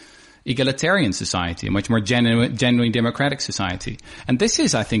more egalitarian society, a much more genuinely democratic society. And this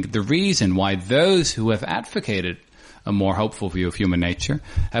is, I think, the reason why those who have advocated a more hopeful view of human nature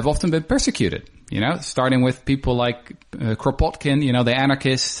have often been persecuted, starting with people like Kropotkin, the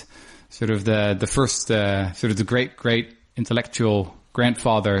anarchist, sort of the first, the great intellectual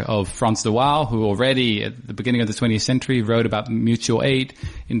grandfather of Frans de Waal, who already at the beginning of the 20th century wrote about mutual aid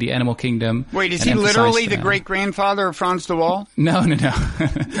in the animal kingdom. Wait, is he literally the great-grandfather of Frans de Waal? No.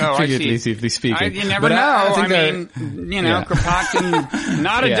 Oh, Figuratively speaking. You never know. I mean, Kropotkin,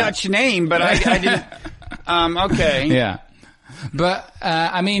 not a Dutch name, but I didn't... okay. Yeah. But,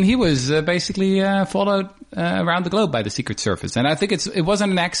 he was basically followed around the globe by the Secret Service. And I think it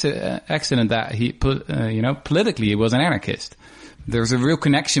wasn't an accident that he politically he was an anarchist. There's a real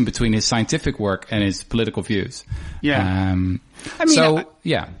connection between his scientific work and his political views. Yeah.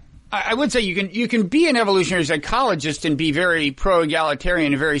 I would say you can be an evolutionary psychologist and be very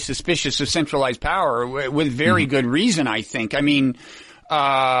pro-egalitarian and very suspicious of centralized power with very good reason, I think. I mean,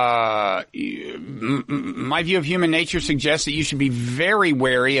 my view of human nature suggests that you should be very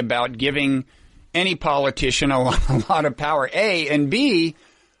wary about giving any politician a lot of power, A, and B,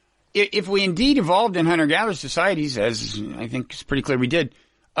 if we indeed evolved in hunter-gatherer societies, as I think it's pretty clear we did,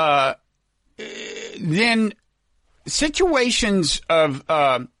 then situations of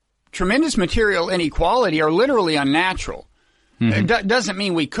tremendous material inequality are literally unnatural. It doesn't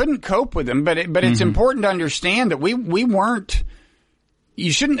mean we couldn't cope with them, but it's important to understand that we weren't.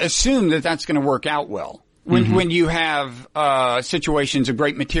 You shouldn't assume that that's going to work out well when you have situations of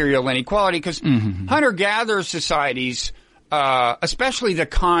great material inequality, because hunter-gatherer societies, especially the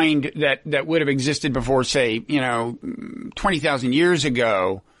kind that would have existed before, say, 20,000 years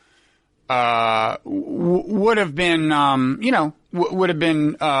ago, would have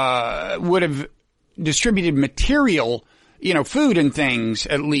distributed material, food and things,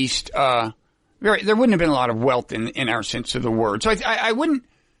 at least, there wouldn't have been a lot of wealth in our sense of the word. So I wouldn't,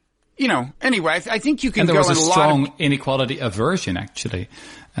 anyway, I think you can go in a lot of... And there was a strong inequality aversion, actually.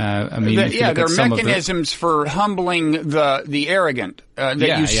 There are mechanisms for humbling the arrogant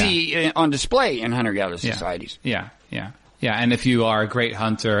you see on display in hunter-gatherer societies. Yeah. And if you are a great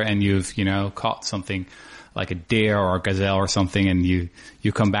hunter and you've caught something like a deer or a gazelle or something, and you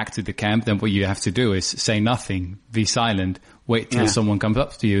come back to the camp, then what you have to do is say nothing, be silent, wait till someone comes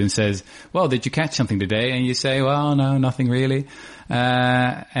up to you and says, "Well, did you catch something today?" And you say, "Well, no, nothing really."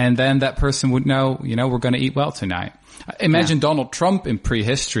 And then that person would know, we're going to eat well tonight. Imagine Donald Trump in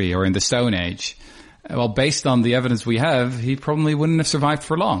prehistory or in the Stone Age. Well, based on the evidence we have, he probably wouldn't have survived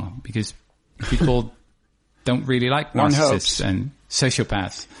for long, because people don't really like narcissists and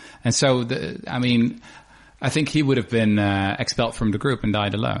sociopaths. And so, I think he would have been expelled from the group and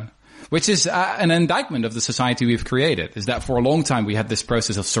died alone. Which is an indictment of the society we've created, is that for a long time we had this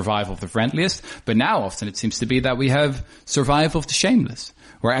process of survival of the friendliest, but now often it seems to be that we have survival of the shameless,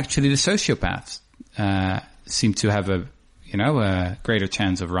 where actually the sociopaths seem to have a greater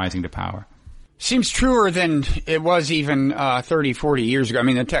chance of rising to power. Seems truer than it was even 30, 40 years ago. I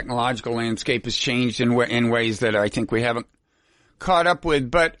mean, the technological landscape has changed in ways that I think we haven't caught up with.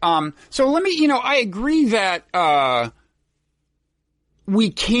 But so let me, I agree that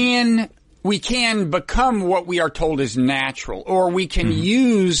we can become what we are told is natural, or we can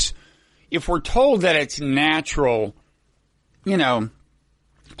use, if we're told that it's natural, to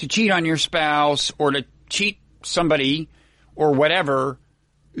cheat on your spouse or to cheat somebody or whatever,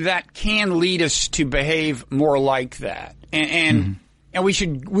 that can lead us to behave more like that. And we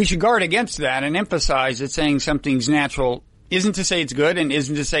should guard against that and emphasize that saying something's natural isn't to say it's good and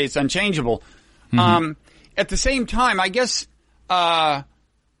isn't to say it's unchangeable. At the same time, I guess,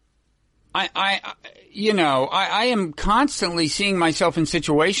 I am constantly seeing myself in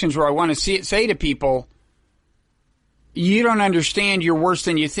situations where I want to say to people, you don't understand, you're worse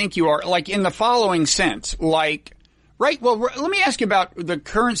than you think you are. Like in the following sense, like, right, well, let me ask you about the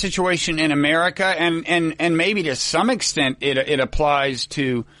current situation in America, and maybe to some extent it applies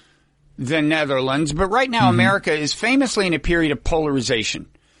to the Netherlands. But right now, America is famously in a period of polarization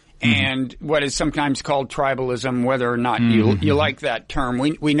and what is sometimes called tribalism, whether or not you like that term.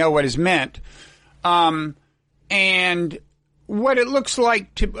 We know what is meant. And what it looks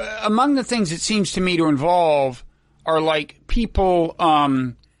like among the things it seems to me to involve are like people,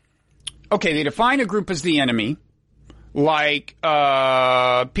 they define a group as the enemy, like,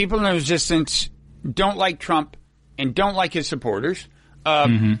 people in the resistance don't like Trump and don't like his supporters.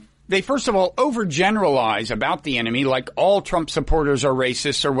 They first of all overgeneralize about the enemy, like all Trump supporters are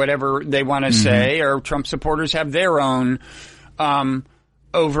racist or whatever they want to say, or Trump supporters have their own,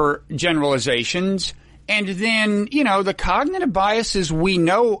 overgeneralizations. And then, the cognitive biases we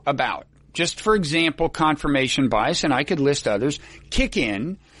know about, just for example, confirmation bias, and I could list others, kick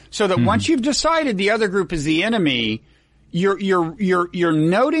in so that once you've decided the other group is the enemy, you're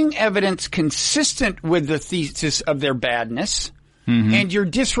noting evidence consistent with the thesis of their badness, and you're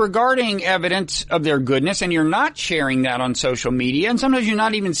disregarding evidence of their goodness, and you're not sharing that on social media, and sometimes you're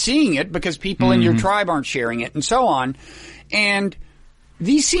not even seeing it because people in your tribe aren't sharing it, and so on. And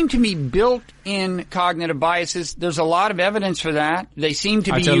these seem to me built-in cognitive biases. There's a lot of evidence for that. They seem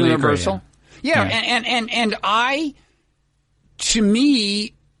to be universal. Agree, yeah. And to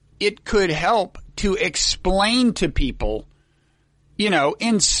me, it could help to explain to people,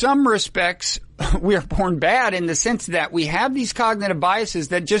 in some respects, we're born bad in the sense that we have these cognitive biases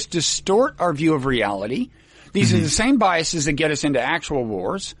that just distort our view of reality. These are the same biases that get us into actual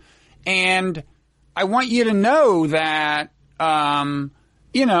wars. And I want you to know that,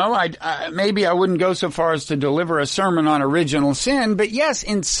 maybe I wouldn't go so far as to deliver a sermon on original sin, but yes,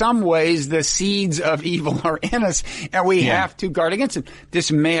 in some ways, the seeds of evil are in us, and we have to guard against it.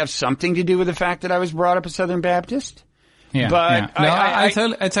 This may have something to do with the fact that I was brought up a Southern Baptist. Yeah, but no, I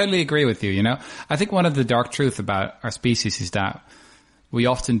totally agree with you. I think one of the dark truths about our species is that we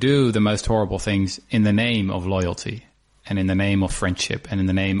often do the most horrible things in the name of loyalty, and in the name of friendship, and in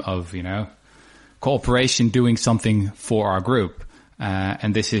the name of cooperation, doing something for our group.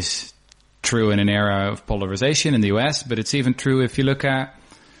 And this is true in an era of polarization in the US, but it's even true if you look at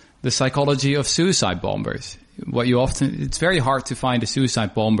the psychology of suicide bombers. It's very hard to find a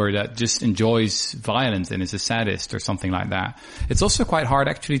suicide bomber that just enjoys violence and is a sadist or something like that. It's also quite hard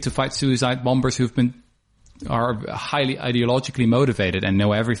actually to fight suicide bombers are highly ideologically motivated and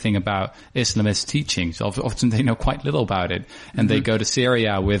know everything about Islamist teachings. Often they know quite little about it, and they go to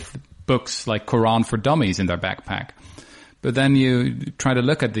Syria with books like Quran for Dummies in their backpack. But then you try to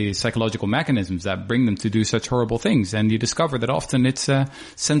look at the psychological mechanisms that bring them to do such horrible things, and you discover that often it's a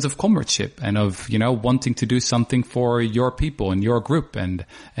sense of comradeship and of, wanting to do something for your people and your group and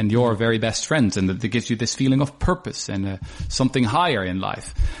your very best friends, and that gives you this feeling of purpose and something higher in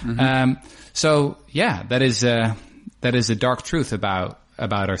life. So yeah, that is a dark truth about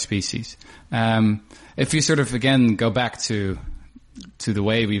our species. If you sort of again go back to the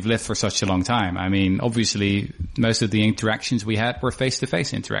way we've lived for such a long time. I mean, obviously, most of the interactions we had were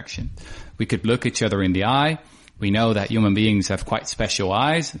face-to-face interaction. We could look each other in the eye. We know that human beings have quite special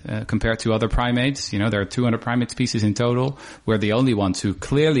eyes compared to other primates. There are 200 primate species in total. We're the only ones who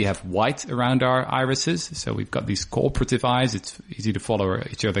clearly have white around our irises. So we've got these cooperative eyes. It's easy to follow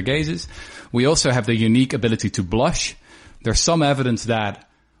each other's gazes. We also have the unique ability to blush. There's some evidence that,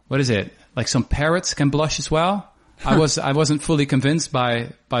 like some parrots can blush as well. I wasn't fully convinced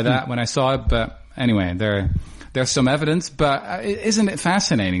by that when I saw it, but anyway, there's some evidence. But isn't it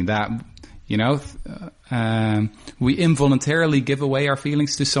fascinating that, we involuntarily give away our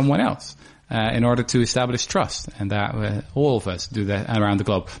feelings to someone else, in order to establish trust, and that all of us do that around the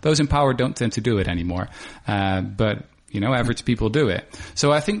globe. Those in power don't tend to do it anymore. But, average people do it.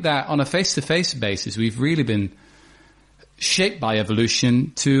 So I think that on a face-to-face basis, we've really been shaped by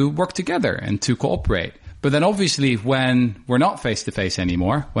evolution to work together and to cooperate. But then obviously when we're not face-to-face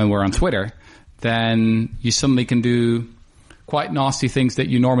anymore, when we're on Twitter, then you suddenly can do quite nasty things that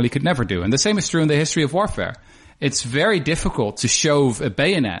you normally could never do. And the same is true in the history of warfare. It's very difficult to shove a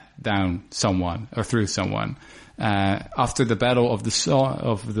bayonet down someone or through someone. After the Battle of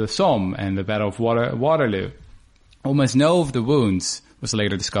the Somme and the Battle of Waterloo, almost no of the wounds was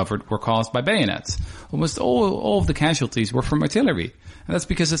later discovered, were caused by bayonets. Almost all of the casualties were from artillery. And that's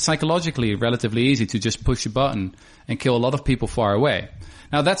because it's psychologically relatively easy to just push a button and kill a lot of people far away.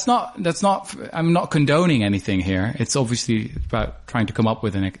 Now that's not, I'm not condoning anything here. It's obviously about trying to come up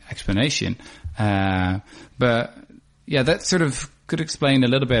with an explanation. But yeah, that sort of could explain a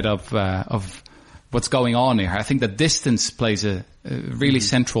little bit of what's going on here. I think that distance plays a really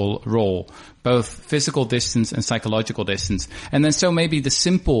central role, both physical distance and psychological distance. And then so maybe the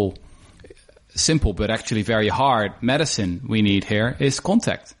simple but actually very hard medicine we need here is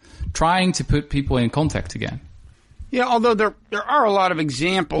contact. Trying to put people in contact again. Yeah, although there are a lot of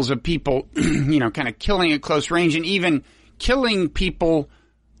examples of people, kind of killing at close range and even killing people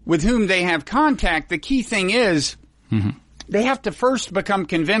with whom they have contact. The key thing is they have to first become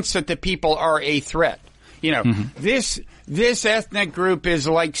convinced that the people are a threat. This ethnic group is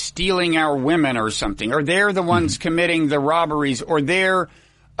like stealing our women or something, or they're the ones committing the robberies, or they're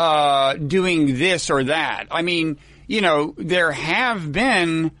doing this or that. I mean, there have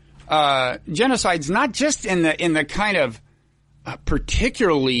been genocides, not just in the kind of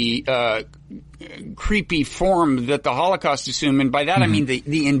particularly creepy form that the Holocaust assumed, and by that I mean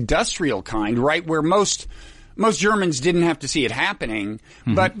the industrial kind, right, where most Germans didn't have to see it happening.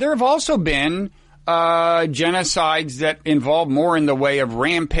 But there have also been genocides that involve more in the way of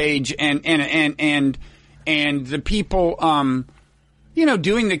rampage and the people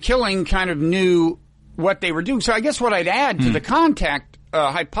doing the killing kind of knew what they were doing. So I guess what I'd add to the contact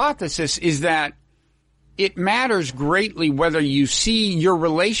hypothesis is that it matters greatly whether you see your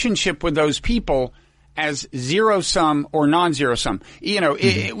relationship with those people as zero-sum or non-zero-sum.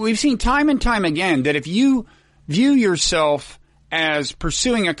 We've seen time and time again that if you view yourself as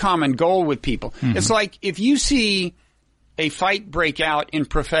pursuing a common goal with people, it's like if you see a fight break out in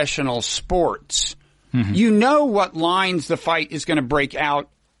professional sports, you know what lines the fight is going to break out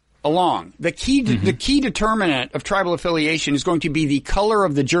along. The key determinant of tribal affiliation is going to be the color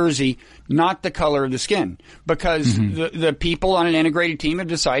of the jersey, not the color of the skin, because the people on an integrated team have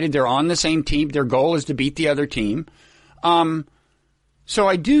decided they're on the same team. Their goal is to beat the other team. So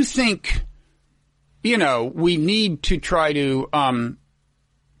I do think, we need to try to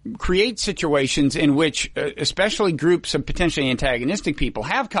create situations in which, especially groups of potentially antagonistic people,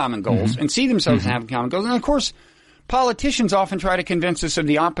 have common goals and see themselves as having common goals. And of course, politicians often try to convince us of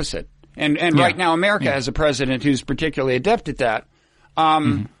the opposite. And right now, America has a president who's particularly adept at that.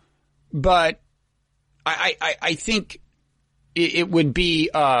 But I think it would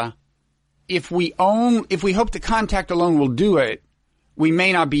be, if we hope the contact alone will do it, we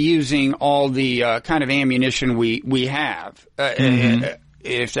may not be using all the kind of ammunition we have.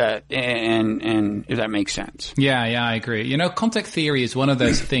 If that makes sense. Yeah, I agree. Contact theory is one of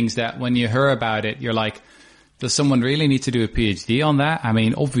those things that when you hear about it, you're like, does someone really need to do a PhD on that? I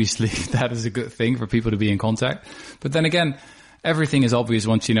mean, obviously that is a good thing for people to be in contact. But then again, everything is obvious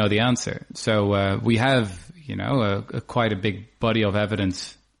once you know the answer. So, we have, quite a big body of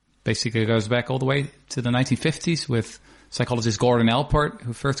evidence. Basically goes back all the way to the 1950s with psychologist Gordon Allport,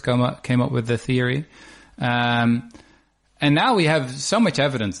 who first came up with the theory. And now we have so much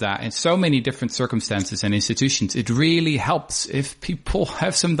evidence that in so many different circumstances and institutions, it really helps if people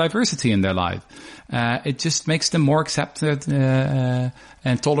have some diversity in their life. It just makes them more accepted and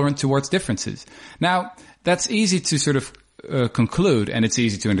tolerant towards differences. Now, that's easy to sort of conclude, and it's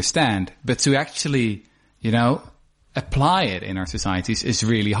easy to understand, but to actually, apply it in our societies is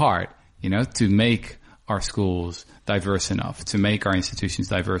really hard, to make our schools diverse enough, to make our institutions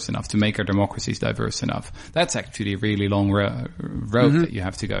diverse enough, to make our democracies diverse enough. That's actually a really long road that you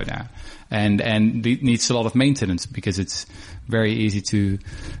have to go down. And it needs a lot of maintenance because it's very easy to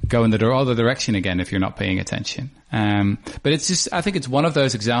go in the other direction again if you're not paying attention. But it's just, I think it's one of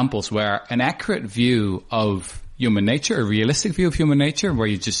those examples where an accurate view of human nature, a realistic view of human nature, where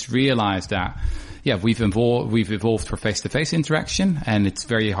you just realize that we've evolved for face-to-face interaction, and it's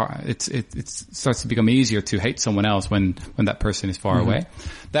very hard. It starts to become easier to hate someone else when that person is far away.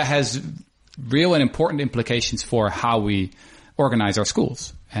 That has real and important implications for how we organize our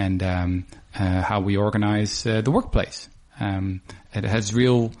schools and how we organize the workplace. It has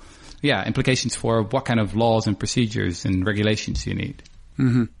real, implications for what kind of laws and procedures and regulations you need.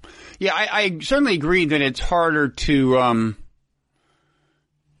 Yeah, I certainly agree that it's harder to.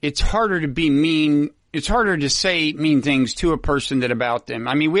 It's harder to be mean. It's harder to say mean things to a person than about them.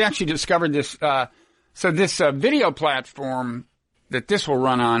 I mean, we actually discovered this. This video platform that this will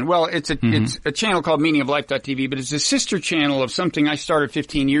run on. Well, it's a channel called meaningoflife.tv, but it's a sister channel of something I started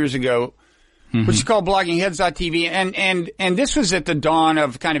 15 years ago which is called bloggingheads.tv. And this was at the dawn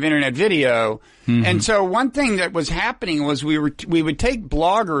of kind of internet video. And so one thing that was happening was we would take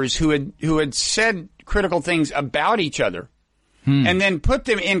bloggers who had said critical things about each other. And then put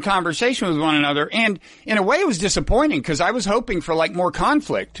them in conversation with one another. And in a way, it was disappointing because I was hoping for like more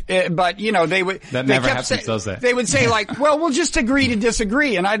conflict. But they would. That never happens, does it? They would say like, well, we'll just agree to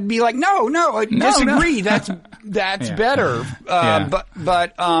disagree. And I'd be like, no, disagree. No. That's better.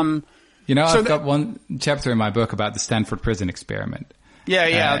 But I've got one chapter in my book about the Stanford prison experiment.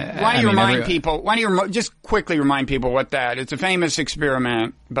 Yeah. Why don't you just quickly remind people what that? It's a famous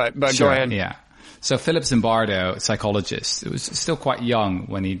experiment, but sure, go ahead. Yeah. So Philip Zimbardo, a psychologist, was still quite young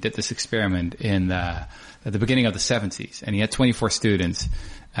when he did this experiment at the beginning of the 70s. And he had 24 students,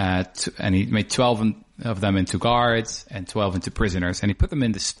 and he made 12 of them into guards and 12 into prisoners. And he put them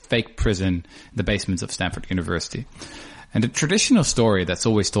in this fake prison in the basements of Stanford University. And the traditional story that's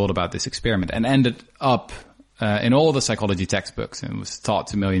always told about this experiment and ended up in all the psychology textbooks and was taught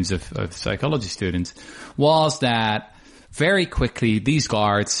to millions of psychology students was that very quickly, these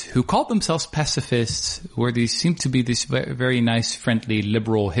guards, who called themselves pacifists, seemed to be these very nice, friendly,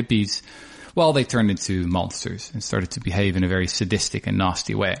 liberal hippies, well, they turned into monsters and started to behave in a very sadistic and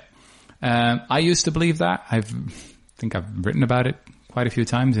nasty way. I used to believe that. I think I've written about it quite a few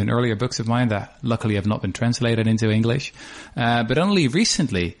times in earlier books of mine that luckily have not been translated into English. But only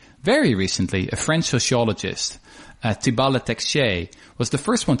recently, very recently, a French sociologist, Thibault Letexier, was the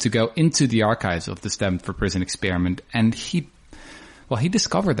first one to go into the archives of the Stanford prison experiment, and he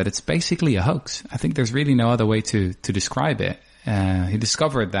discovered that it's basically a hoax. I think there's really no other way to describe it. He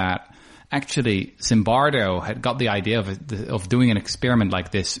discovered that actually Zimbardo had got the idea of doing an experiment like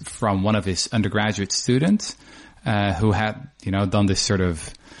this from one of his undergraduate students, who had, done this sort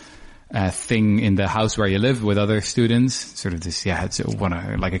of thing in the house where you live with other students, sort of this, it's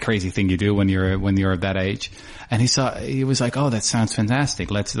like a crazy thing you do when you're that age. And he was like, oh, that sounds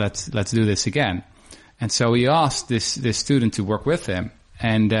fantastic. Let's do this again. And so he asked this student to work with him.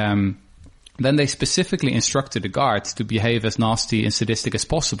 And, then they specifically instructed the guards to behave as nasty and sadistic as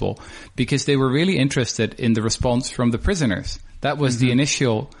possible because they were really interested in the response from the prisoners. That was the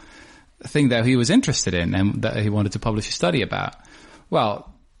initial thing that he was interested in and that he wanted to publish a study about. Well,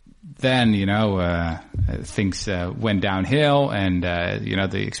 then, things went downhill and,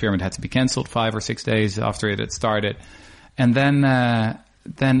 the experiment had to be canceled 5 or 6 days after it had started. And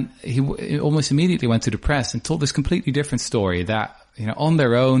then he almost immediately went to the press and told this completely different story that, on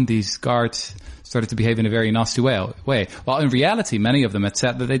their own, these guards started to behave in a very nasty way. Well, in reality, many of them had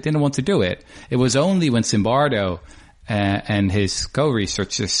said that they didn't want to do it. It was only when Zimbardo and his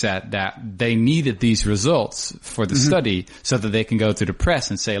co-researchers said that they needed these results for the study so that they can go to the press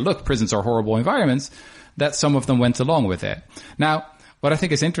and say, look, prisons are horrible environments, that some of them went along with it. Now, what I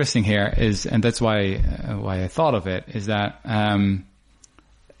think is interesting here is, and that's why I thought of it, is that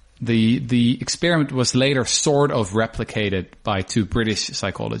the experiment was later sort of replicated by 2 British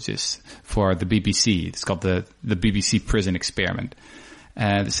psychologists for the BBC. It's called the BBC prison experiment.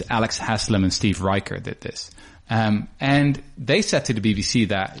 This Alex Haslam and Steve Rutger did this. And they said to the BBC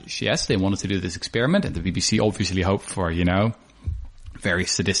that, yes, they wanted to do this experiment, and the BBC obviously hoped for, very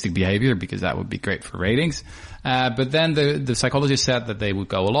sadistic behavior because that would be great for ratings. But then the psychologist said that they would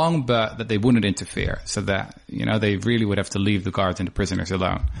go along, but that they wouldn't interfere. So that, they really would have to leave the guards and the prisoners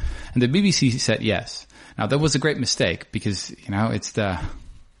alone. And the BBC said yes. Now that was a great mistake because, it's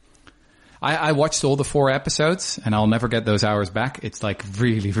I watched all the 4 episodes and I'll never get those hours back. It's like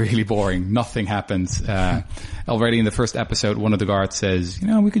really, really boring. Nothing happens. Already in the first episode, one of the guards says,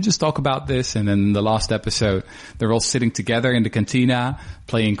 we could just talk about this. And then in the last episode, they're all sitting together in the cantina,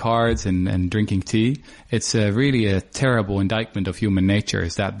 playing cards and drinking tea. It's really a terrible indictment of human nature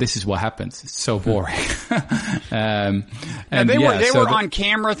is that this is what happens. It's so boring. And they were on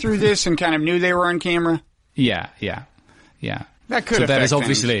camera through this and kind of knew they were on camera. Yeah. That could affect that is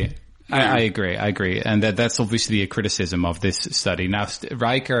obviously, things. I agree. And that's obviously a criticism of this study. Now,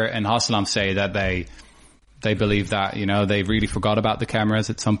 Rutger and Haslam say that they believe that, they really forgot about the cameras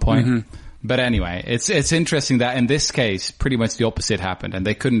at some point. But anyway, it's interesting that in this case, pretty much the opposite happened and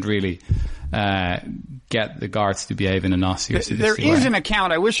they couldn't really, get the guards to behave in a nasty way. There is an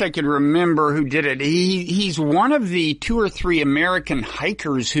account. I wish I could remember who did it. He's one of the 2 or 3 American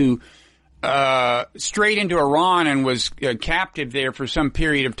hikers who, strayed into Iran and was captive there for some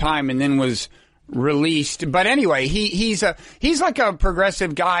period of time and then was released. But anyway, he's like a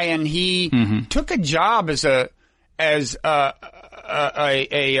progressive guy and he took a job as a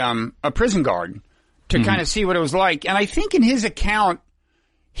prison guard to kind of see what it was like. And I think in his account,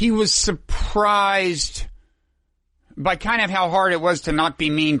 he was surprised by kind of how hard it was to not be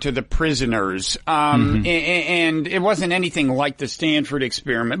mean to the prisoners. And it wasn't anything like the Stanford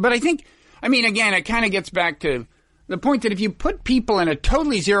experiment. But I mean, again, it kind of gets back to the point that if you put people in a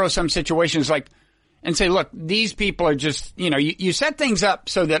totally zero-sum situation, and say, look, these people are just, you set things up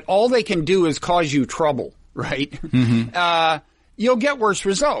so that all they can do is cause you trouble, right? You'll get worse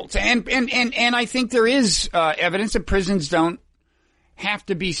results. And I think there is evidence that prisons don't have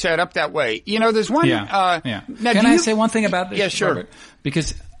to be set up that way. There's one. Now, can I say one thing about this? Yeah, sure. Robert?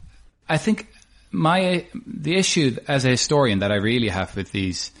 Because I think the issue as a historian that I really have with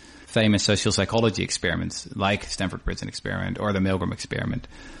these famous social psychology experiments, like Stanford Prison Experiment or the Milgram Experiment,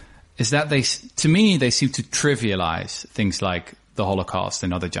 is that they seem to trivialize things like the Holocaust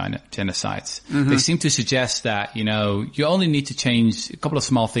and other genocides. They seem to suggest that, you only need to change a couple of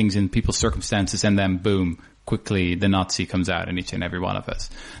small things in people's circumstances and then boom, quickly the Nazi comes out in each and every one of us.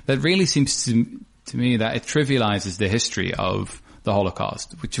 That really seems to me that it trivializes the history of the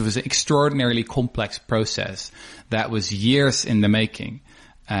Holocaust, which was an extraordinarily complex process that was years in the making.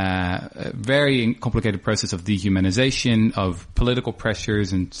 A very complicated process of dehumanization, of political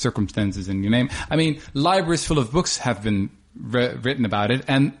pressures and circumstances and you name it. I mean, libraries full of books have been written about it,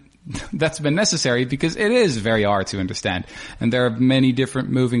 and that's been necessary because it is very hard to understand. And there are many different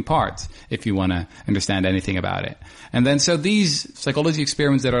moving parts if you want to understand anything about it. And then so these psychology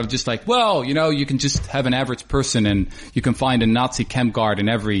experiments that are just like, well, you can just have an average person and you can find a Nazi camp guard in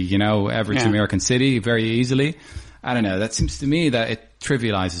every average American city very easily. I don't know. That seems to me that it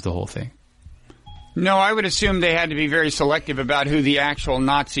trivializes the whole thing. No, I would assume they had to be very selective about who the actual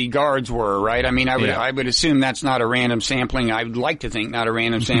Nazi guards were, right? I mean, I would assume that's not a random sampling. I would like to think not a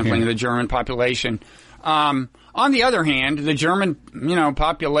random sampling of the German population. On the other hand, the German,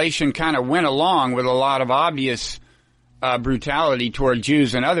 population kind of went along with a lot of obvious brutality toward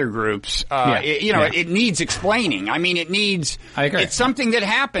Jews and other groups. It needs explaining. I mean, I agree. It's something that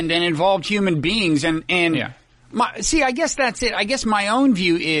happened and involved human beings I guess that's it. I guess my own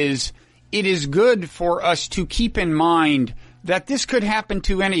view is it is good for us to keep in mind that this could happen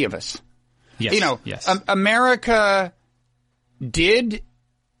to any of us. Yes. Yes. America did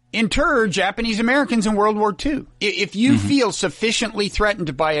inter Japanese Americans in World War II. If you feel sufficiently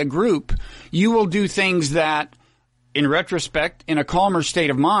threatened by a group, you will do things that, in retrospect, in a calmer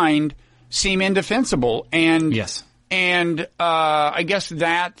state of mind, seem indefensible. And I guess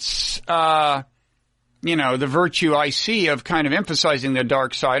that's the virtue I see of kind of emphasizing the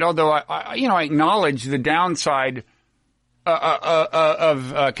dark side, although I acknowledge the downside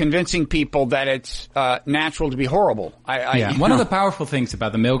of convincing people that it's natural to be horrible. One of the powerful things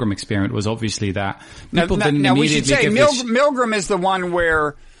about the Milgram experiment was obviously that people didn't immediately we should say Milgram is the one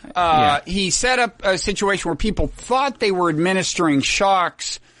where he set up a situation where people thought they were administering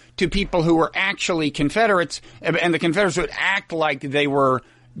shocks to people who were actually Confederates, and the Confederates would act like they were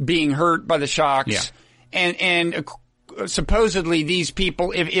being hurt by the shocks. Yeah. And supposedly these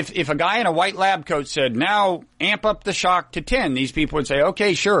people, if a guy in a white lab coat said, now amp up the shock to 10, these people would say,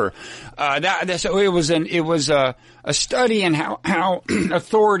 okay, sure. So it was a study in how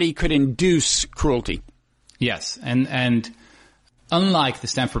authority could induce cruelty. Yes. And unlike the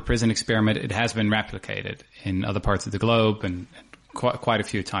Stanford Prison Experiment, it has been replicated in other parts of the globe and quite a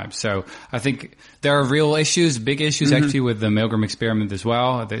few times. So I think there are real issues, big issues actually with the Milgram experiment as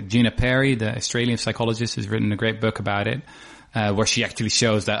well. Gina Perry, the Australian psychologist, has written a great book about it, where she actually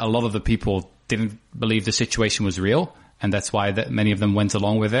shows that a lot of the people didn't believe the situation was real. And that's why many of them went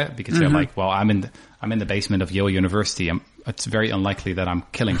along with it, because they're like, well, I'm in the basement of Yale University. It's very unlikely that I'm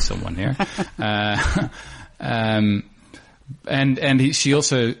killing someone here. She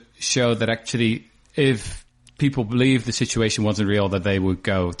also showed that actually if people believed the situation wasn't real, that they would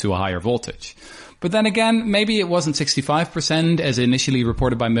go to a higher voltage. But then again, maybe it wasn't 65% as initially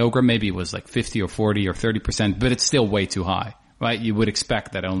reported by Milgram. Maybe it was like 50 or 40 or 30%, but it's still way too high, right? You would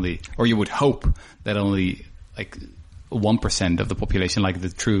expect that you would hope that only like 1% of the population, like the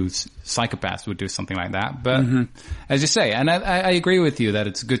true psychopaths, would do something like that. But as you say, and I agree with you that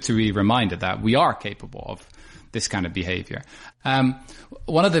it's good to be reminded that we are capable of this kind of behavior.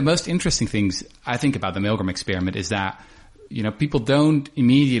 One of the most interesting things I think about the Milgram experiment is that, people don't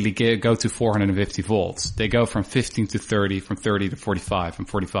immediately go to 450 volts. They go from 15 to 30, from 30 to 45, from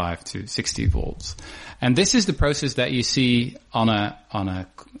 45 to 60 volts. And this is the process that you see on a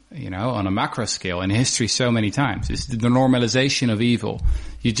macro scale in history so many times. It's the normalization of evil.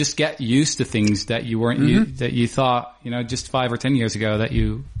 You just get used to things that you weren't, that you thought, just 5 or 10 years ago that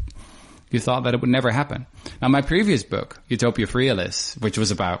you thought that it would never happen. Now, my previous book, Utopia for Realists, which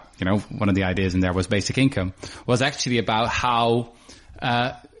was about, one of the ideas in there was basic income, was actually about how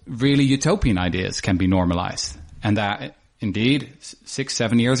really utopian ideas can be normalized. And that, indeed,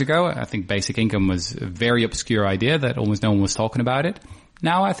 6-7 years ago, I think basic income was a very obscure idea that almost no one was talking about it.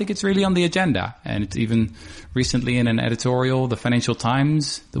 Now I think it's really on the agenda. And it's even recently in an editorial, the Financial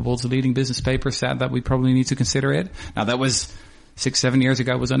Times, the world's leading business paper, said that we probably need to consider it. Now that was 6-7 years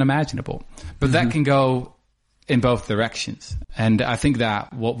ago, was unimaginable. But that can go in both directions. And I think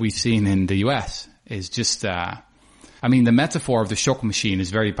that what we've seen in the US is just, the metaphor of the shock machine is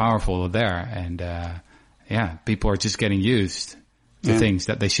very powerful there. And, people are just getting used to things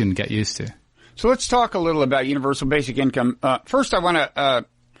that they shouldn't get used to. So let's talk a little about universal basic income. First, I want to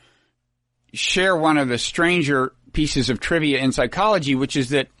share one of the stranger pieces of trivia in psychology, which is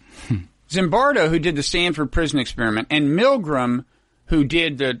that Zimbardo, who did the Stanford prison experiment, and Milgram, who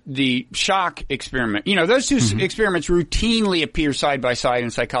did the shock experiment, those two experiments routinely appear side by side in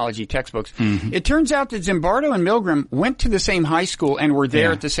psychology textbooks. It turns out that Zimbardo and Milgram went to the same high school and were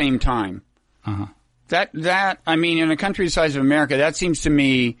there at the same time. In a country the size of America, that seems to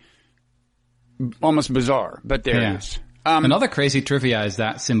me almost bizarre, but there it is. Another crazy trivia is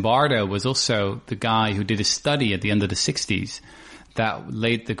that Zimbardo was also the guy who did a study at the end of the 60s that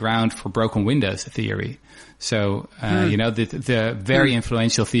laid the ground for broken windows theory. So, the very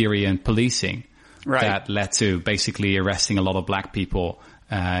influential theory in policing that led to basically arresting a lot of black people,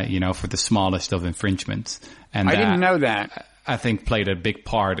 for the smallest of infringements. And I didn't know that. I think played a big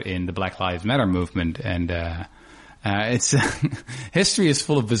part in the Black Lives Matter movement. And, it's history is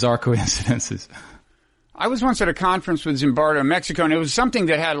full of bizarre coincidences. I was once at a conference with Zimbardo in Mexico, and it was something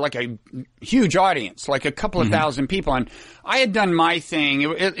that had like a huge audience, like a couple of thousand people. And I had done my thing.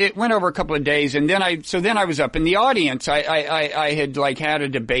 It went over a couple of days, and then I was up in the audience. I had like had a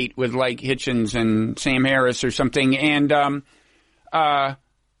debate with like Hitchens and Sam Harris or something, and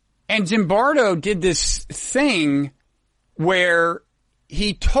Zimbardo did this thing where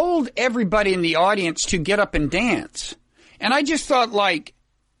he told everybody in the audience to get up and dance. And I just thought, like,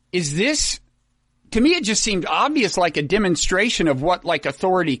 is this, to me it just seemed obvious, like a demonstration of what like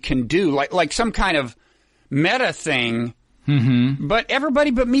authority can do, like some kind of meta thing. But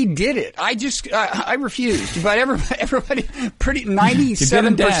everybody but me did it. I refused. But everybody, pretty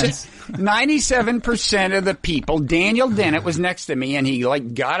 97% of the people. Daniel Dennett was next to me, and he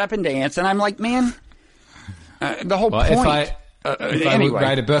like got up and danced, and I'm like, man, the whole point. If I would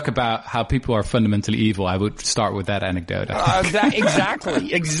write a book about how people are fundamentally evil, I would start with that anecdote.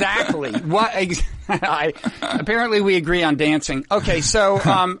 Exactly. Apparently we agree on dancing. Okay,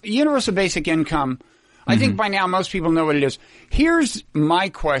 so universal basic income. I think by now most people know what it is. Here's my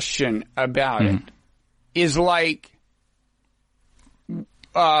question about it. Is like,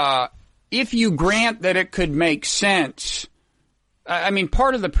 if you grant that it could make sense,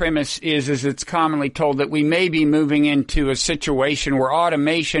 part of the premise is it's commonly told that we may be moving into a situation where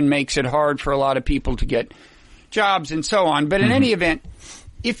automation makes it hard for a lot of people to get jobs and so on. But in any event,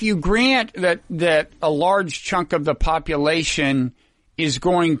 if you grant that a large chunk of the population is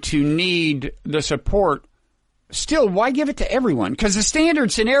going to need the support, still, why give it to everyone? Because the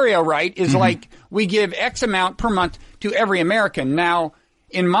standard scenario, right, is like we give X amount per month to every American. Now,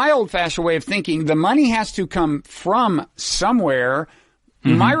 in my old-fashioned way of thinking, the money has to come from somewhere.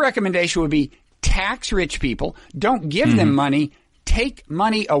 My recommendation would be tax rich people. Don't give them money. Take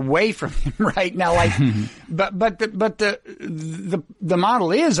money away from them right now. Like, but the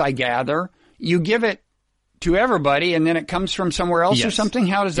model is, I gather, you give it to everybody, and then it comes from somewhere else or something.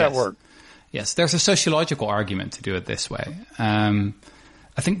 How does that work? Yes, there's a sociological argument to do it this way. I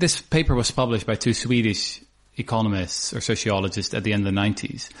think this paper was published by two Swedish economists or sociologists at the end of the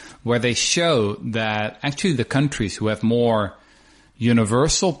 90s, where they show that actually the countries who have more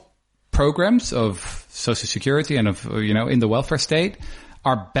universal programs of social security and of, in the welfare state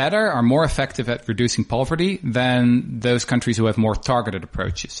are more effective at reducing poverty than those countries who have more targeted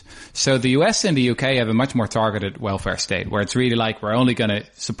approaches. So the US and the UK have a much more targeted welfare state, where it's really like we're only going to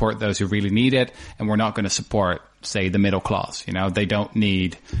support those who really need it, and we're not going to support, say, the middle class. They don't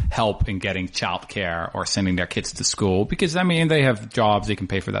need help in getting childcare or sending their kids to school because, they have jobs, they can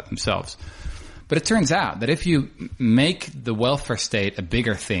pay for that themselves. But it turns out that if you make the welfare state a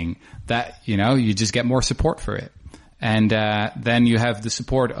bigger thing, that, you just get more support for it. And then you have the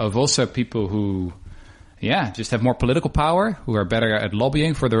support of also people who, just have more political power, who are better at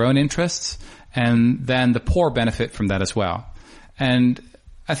lobbying for their own interests. And then the poor benefit from that as well. And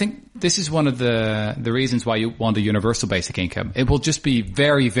I think this is one of the reasons why you want a universal basic income. It will just be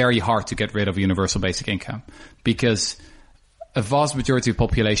very, very hard to get rid of universal basic income because a vast majority of the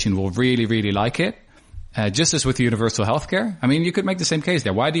population will really, really like it. Just as with universal healthcare. I mean, you could make the same case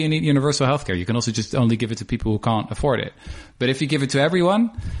there. Why do you need universal healthcare? You can also just only give it to people who can't afford it. But if you give it to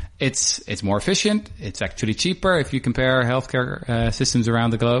everyone, it's more efficient. It's actually cheaper if you compare healthcare systems around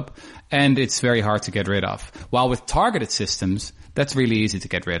the globe. And it's very hard to get rid of. While with targeted systems, that's really easy to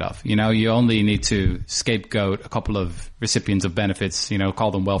get rid of. You know, you only need to scapegoat a couple of recipients of benefits, you know,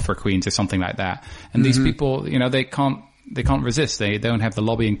 call them welfare queens or something like that. And these people, you know, they can't resist. They don't have the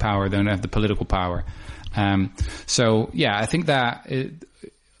lobbying power. They don't have the political power. So yeah, I think that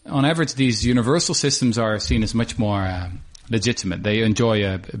on average, these universal systems are seen as much more legitimate. They enjoy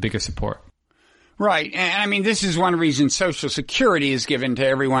a bigger support. Right. And I mean, this is one reason Social Security is given to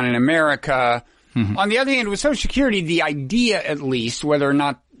everyone in America. Mm-hmm. On the other hand, with Social Security, the idea, at least, whether or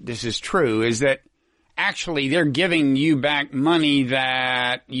not this is true, is that actually they're giving you back money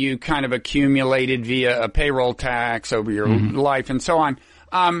that you kind of accumulated via a payroll tax over your life and so on.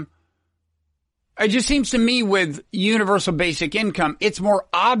 It just seems to me with universal basic income, it's more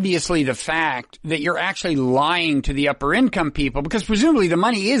obviously the fact that you're actually lying to the upper income people, because presumably the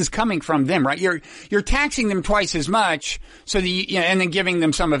money is coming from them, right? You're taxing them twice as much, so and then giving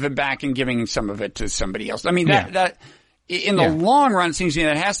them some of it back and giving some of it to somebody else. I mean, that in the long run seems to me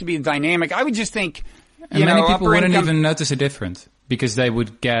that has to be the dynamic. I would just think, many people wouldn't even notice a difference because they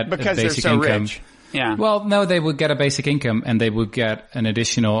would get a basic they're so income. Rich. Yeah. Well, no, they would get a basic income and they would get an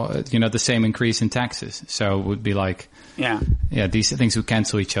additional, the same increase in taxes. So it would be like, these things would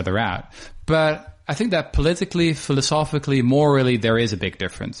cancel each other out. But I think that politically, philosophically, morally, there is a big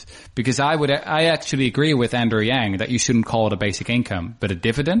difference. Because I actually agree with Andrew Yang that you shouldn't call it a basic income, but a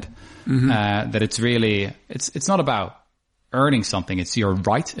dividend. That it's really, it's not about earning something. It's your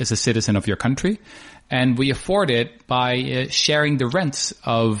right as a citizen of your country. And we afford it by sharing the rents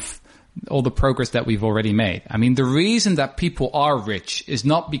of all the progress that we've already made. I mean, the reason that people are rich is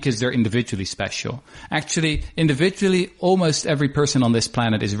not because they're individually special. Actually, individually, almost every person on this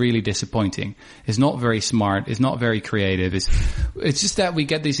planet is really disappointing, is not very smart, is not very creative. It's just that we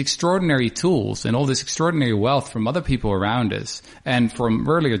get these extraordinary tools and all this extraordinary wealth from other people around us and from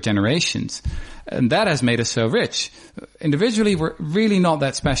earlier generations. And that has made us so rich. Individually, we're really not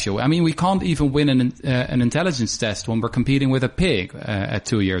that special. I mean, we can't even win an intelligence test when we're competing with a pig at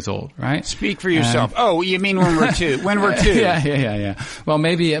 2 years old, right? Speak for yourself. Oh, you mean when we're two? When we're two? Yeah. Well,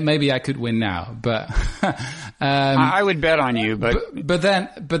 maybe I could win now, but I would bet on you. But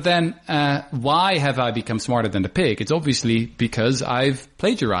then, why have I become smarter than the pig? It's obviously because I've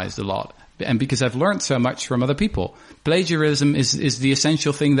plagiarized a lot. And because I've learned so much from other people. Plagiarism is the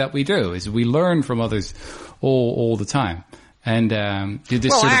essential thing that we do, is we learn from others all the time. And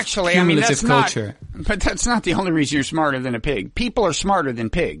this sort of cumulative culture. But that's not the only reason you're smarter than a pig. People are smarter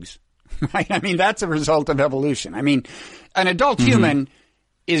than pigs, right? I mean, that's a result of evolution. I mean, an adult human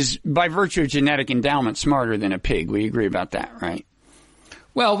is, by virtue of genetic endowment, smarter than a pig. We agree about that, right?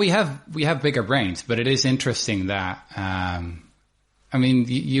 Well, we have bigger brains, but it is interesting that I mean,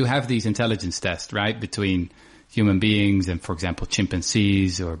 you have these intelligence tests, right, between human beings and, for example,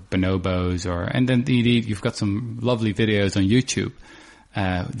 chimpanzees or bonobos, and then you've got some lovely videos on YouTube,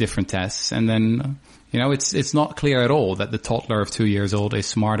 different tests, and then it's not clear at all that the toddler of 2 years old is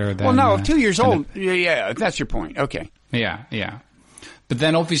smarter than. Well, no, of 2 years old, yeah, that's your point. Okay. Yeah. But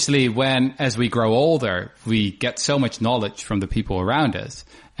then, obviously, as we grow older, we get so much knowledge from the people around us.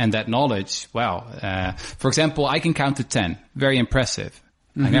 And that knowledge, for example, I can count to 10. Very impressive.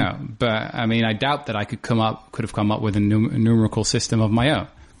 I know. But, I mean, I doubt that I could have come up with a numerical system of my own.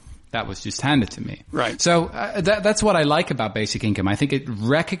 That was just handed to me. Right. So that's what I like about basic income. I think it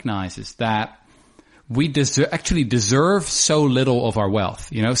recognizes that we actually deserve so little of our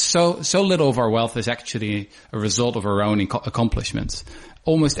wealth. So little of our wealth is actually a result of our own accomplishments.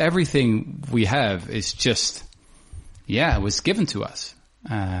 Almost everything we have is just, it was given to us.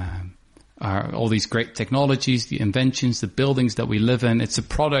 All these great technologies, the inventions, the buildings that we live in, it's a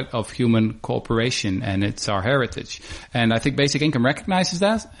product of human cooperation and it's our heritage. And I think basic income recognizes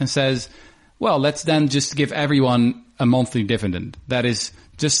that and says, well, let's then just give everyone a monthly dividend. That is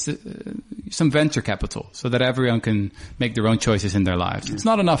just some venture capital so that everyone can make their own choices in their lives. It's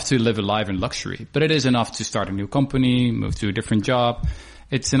not enough to live a life in luxury, but it is enough to start a new company, move to a different job.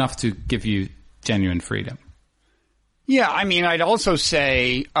 It's enough to give you genuine freedom. Yeah, I mean, I'd also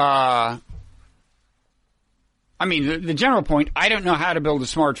say, the general point, I don't know how to build a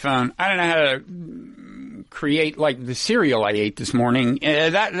smartphone. I don't know how to create, like, the cereal I ate this morning.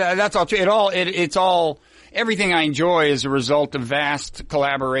 That's all true. It's all, everything I enjoy is a result of vast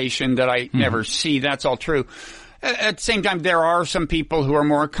collaboration that I never see. That's all true. At the same time, there are some people who are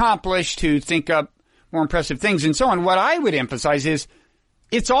more accomplished, who think up more impressive things and so on. What I would emphasize is,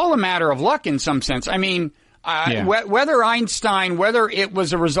 it's all a matter of luck in some sense. I mean, whether Einstein, whether it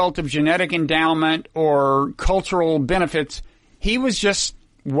was a result of genetic endowment or cultural benefits, he was just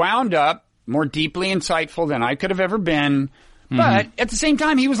wound up more deeply insightful than I could have ever been. But at the same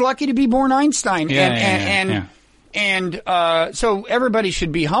time, he was lucky to be born Einstein. So everybody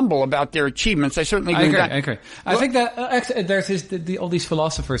should be humble about their achievements. I certainly agree with that. I agree. I think that there's all these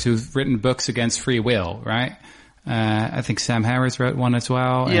philosophers who've written books against free will, right? I think Sam Harris wrote one as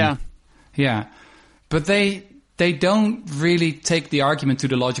well. Yeah. But they don't really take the argument to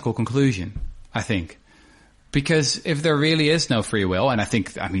the logical conclusion, I think. Because if there really is no free will, and I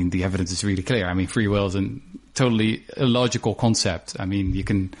mean, the evidence is really clear. I mean, free will is a totally illogical concept. I mean, you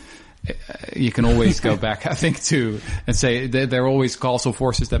can always go back, I think, and say there are always causal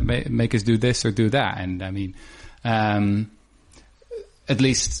forces that make us do this or do that. And I mean, at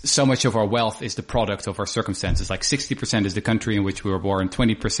least so much of our wealth is the product of our circumstances. Like 60% is the country in which we were born,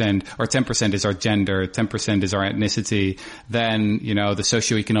 20% or 10% is our gender, 10% is our ethnicity, then, the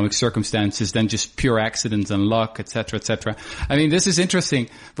socioeconomic circumstances, then just pure accidents and luck, et cetera. I mean, this is interesting.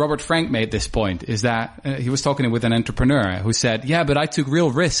 Robert Frank made this point, is that he was talking with an entrepreneur who said, yeah, but I took real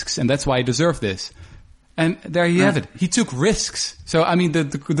risks and that's why I deserve this. And there you have it. He took risks. So, I mean, the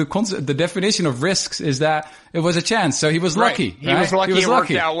definition of risks is that it was a chance. So he was lucky. Right. He was lucky. It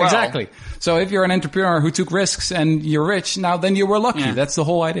worked out well. Exactly. So if you're an entrepreneur who took risks and you're rich, now then you were lucky. Yeah. That's the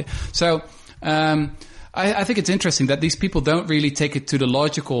whole idea. So, I think it's interesting that these people don't really take it to the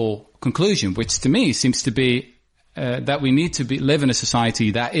logical conclusion, which to me seems to be, that we need to live in a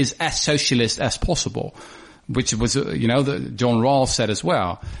society that is as socialist as possible, which was, John Rawls said as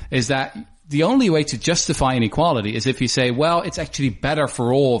well, is that the only way to justify inequality is if you say, well, it's actually better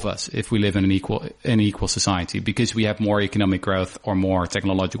for all of us if we live in an equal society because we have more economic growth or more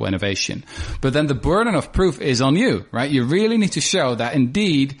technological innovation. But then the burden of proof is on you, right? You really need to show that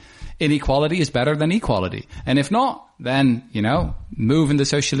indeed inequality is better than equality. And if not, then, move in the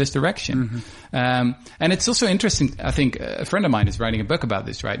socialist direction. And it's also interesting, I think a friend of mine is writing a book about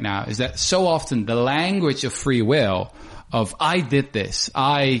this right now, is that so often the language of free will of I did this,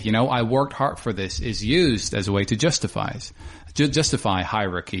 I worked hard for this is used as a way to justify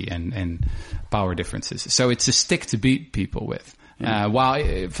hierarchy and power differences. So it's a stick to beat people with.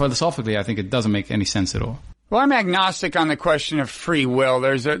 While philosophically, I think it doesn't make any sense at all. Well, I'm agnostic on the question of free will.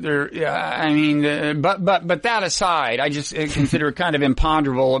 But that aside, I just consider it kind of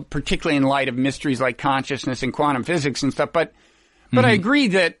imponderable, particularly in light of mysteries like consciousness and quantum physics and stuff. But I agree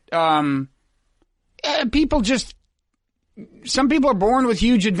that, some people are born with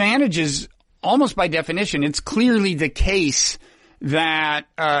huge advantages almost by definition. It's clearly the case that,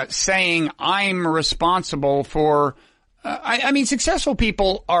 saying I'm responsible for, successful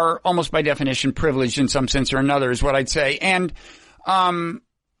people are almost by definition privileged in some sense or another is what I'd say. And, I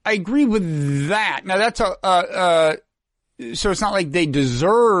agree with that. Now that's so it's not like they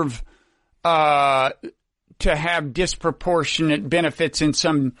deserve, to have disproportionate benefits in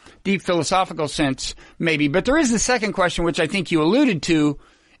some deep philosophical sense, maybe. But there is the second question, which I think you alluded to,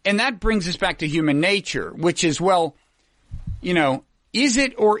 and that brings us back to human nature, which is, well, is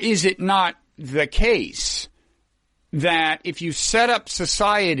it or is it not the case that if you set up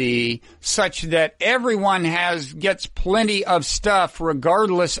society such that everyone gets plenty of stuff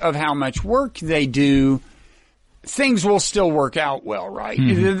regardless of how much work they do, things will still work out well, right?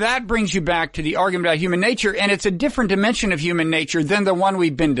 That brings you back to the argument about human nature, and it's a different dimension of human nature than the one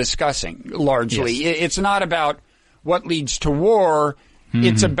we've been discussing largely. Yes. It's not about what leads to war.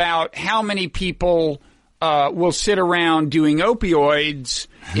 It's about how many people will sit around doing opioids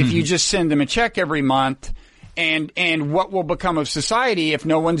if you just send them a check every month, and what will become of society if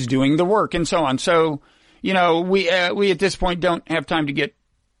no one's doing the work, and so on. So, we at this point don't have time to get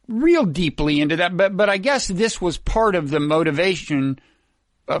real deeply into that, but I guess this was part of the motivation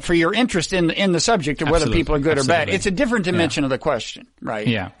for your interest in the subject of whether people are good or bad. It's a different dimension of the question, right?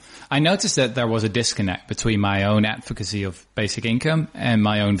 Yeah. I noticed that there was a disconnect between my own advocacy of basic income and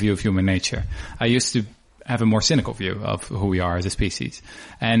my own view of human nature. I used to have a more cynical view of who we are as a species.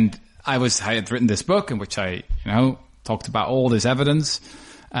 And I had written this book in which I, talked about all this evidence,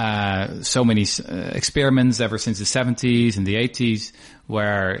 so many experiments ever since the 70s and the 80s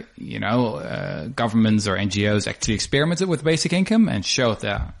where, governments or NGOs actually experimented with basic income and showed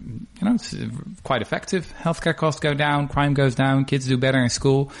that, it's quite effective. Healthcare costs go down, crime goes down, kids do better in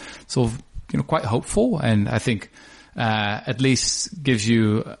school. It's all, quite hopeful. And I think, at least gives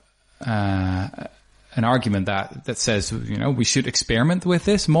you, an argument that says, we should experiment with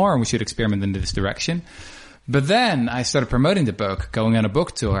this more and we should experiment in this direction. But then I started promoting the book, going on a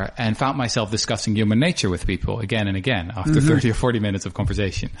book tour, and found myself discussing human nature with people again and again after 30 or 40 minutes of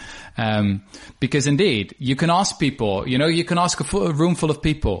conversation. Because indeed, you can ask people, you can ask a room full of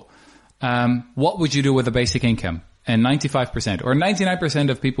people, what would you do with a basic income? And 95% or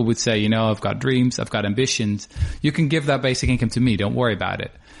 99% of people would say, I've got dreams, I've got ambitions. You can give that basic income to me. Don't worry about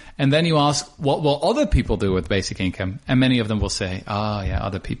it. And then you ask, what will other people do with basic income? And many of them will say,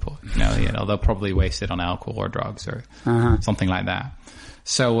 other people, they'll probably waste it on alcohol or drugs or something like that.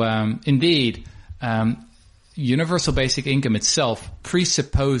 So, indeed, universal basic income itself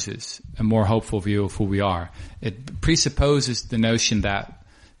presupposes a more hopeful view of who we are. It presupposes the notion that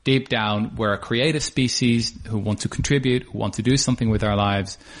deep down, we're a creative species who want to contribute, who want to do something with our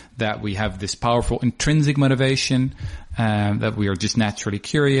lives, that we have this powerful intrinsic motivation, that we are just naturally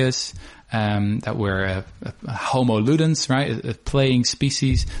curious, that we're a homo ludens, right? A playing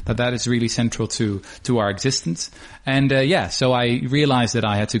species, that is really central to our existence. And, so I realized that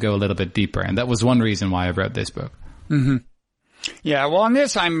I had to go a little bit deeper. And that was one reason why I wrote this book. Mm-hmm. Yeah. Well, on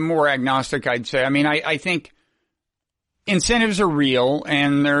this, I'm more agnostic, I'd say. I mean, I think incentives are real,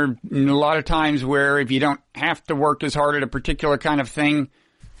 and there are a lot of times where if you don't have to work as hard at a particular kind of thing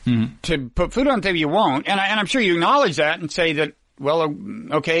to put food on the table, you won't. And I'm sure you acknowledge that and say that, well,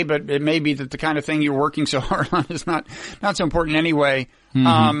 okay, but it may be that the kind of thing you're working so hard on is not so important anyway.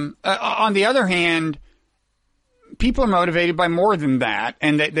 On the other hand, people are motivated by more than that,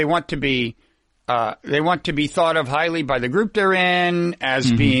 and they want to be thought of highly by the group they're in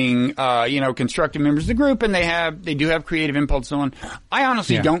as being, constructive members of the group, and they do have creative impulse and so on. I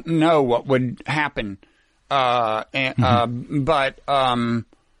honestly don't know what would happen.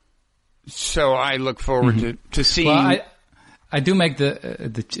 So I look forward to seeing. Well, I do make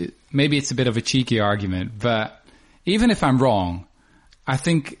maybe it's a bit of a cheeky argument, but even if I'm wrong, I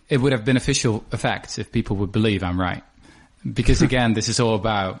think it would have beneficial effects if people would believe I'm right. Because again, this is all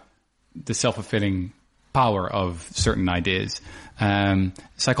about the self-fulfilling power of certain ideas.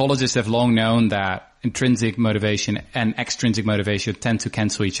 Psychologists have long known that intrinsic motivation and extrinsic motivation tend to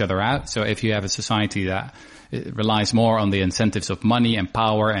cancel each other out. So if you have a society that relies more on the incentives of money and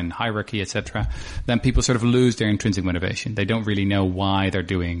power and hierarchy, etc., then people sort of lose their intrinsic motivation. They don't really know why they're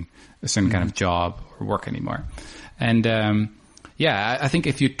doing a certain kind of job or work anymore. And I think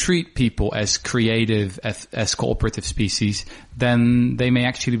if you treat people as creative, as cooperative species, then they may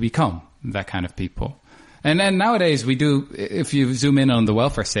actually become that kind of people. And then nowadays we do, if you zoom in on the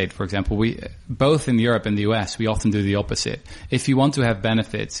welfare state, for example, we, both in Europe and the US, we often do the opposite. If you want to have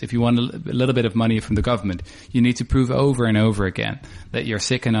benefits, if you want a little bit of money from the government, you need to prove over and over again that you're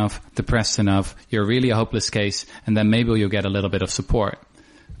sick enough, depressed enough, you're really a hopeless case, and then maybe you'll get a little bit of support.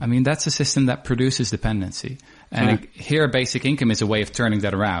 I mean, that's a system that produces dependency. And here, basic income is a way of turning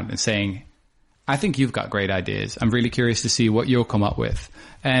that around and saying, I think you've got great ideas. I'm really curious to see what you'll come up with.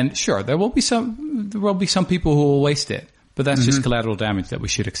 And sure, there will be some people who will waste it, but that's just collateral damage that we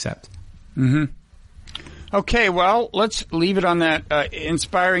should accept. Okay, well, let's leave it on that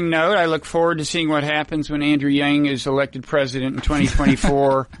inspiring note. I look forward to seeing what happens when Andrew Yang is elected president in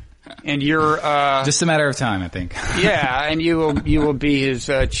 2024. And you're just a matter of time, I think. Yeah, and you will be his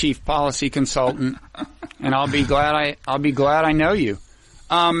chief policy consultant, and I'll be glad I know you.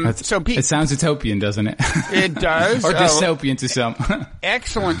 It sounds utopian, doesn't it? It does. Or dystopian to some.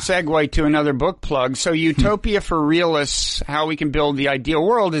 Excellent segue to another book plug. So, Utopia for Realists: How We Can Build the Ideal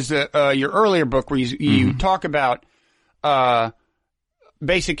World is your earlier book where you talk about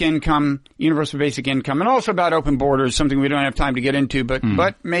basic income, universal basic income, and also about open borders, something we don't have time to get into, but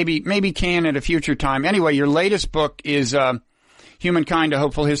maybe can at a future time. Anyway, your latest book is Humankind: A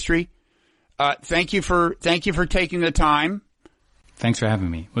Hopeful History. Thank you for taking the time. Thanks for having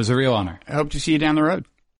me. It was a real honor. I hope to see you down the road.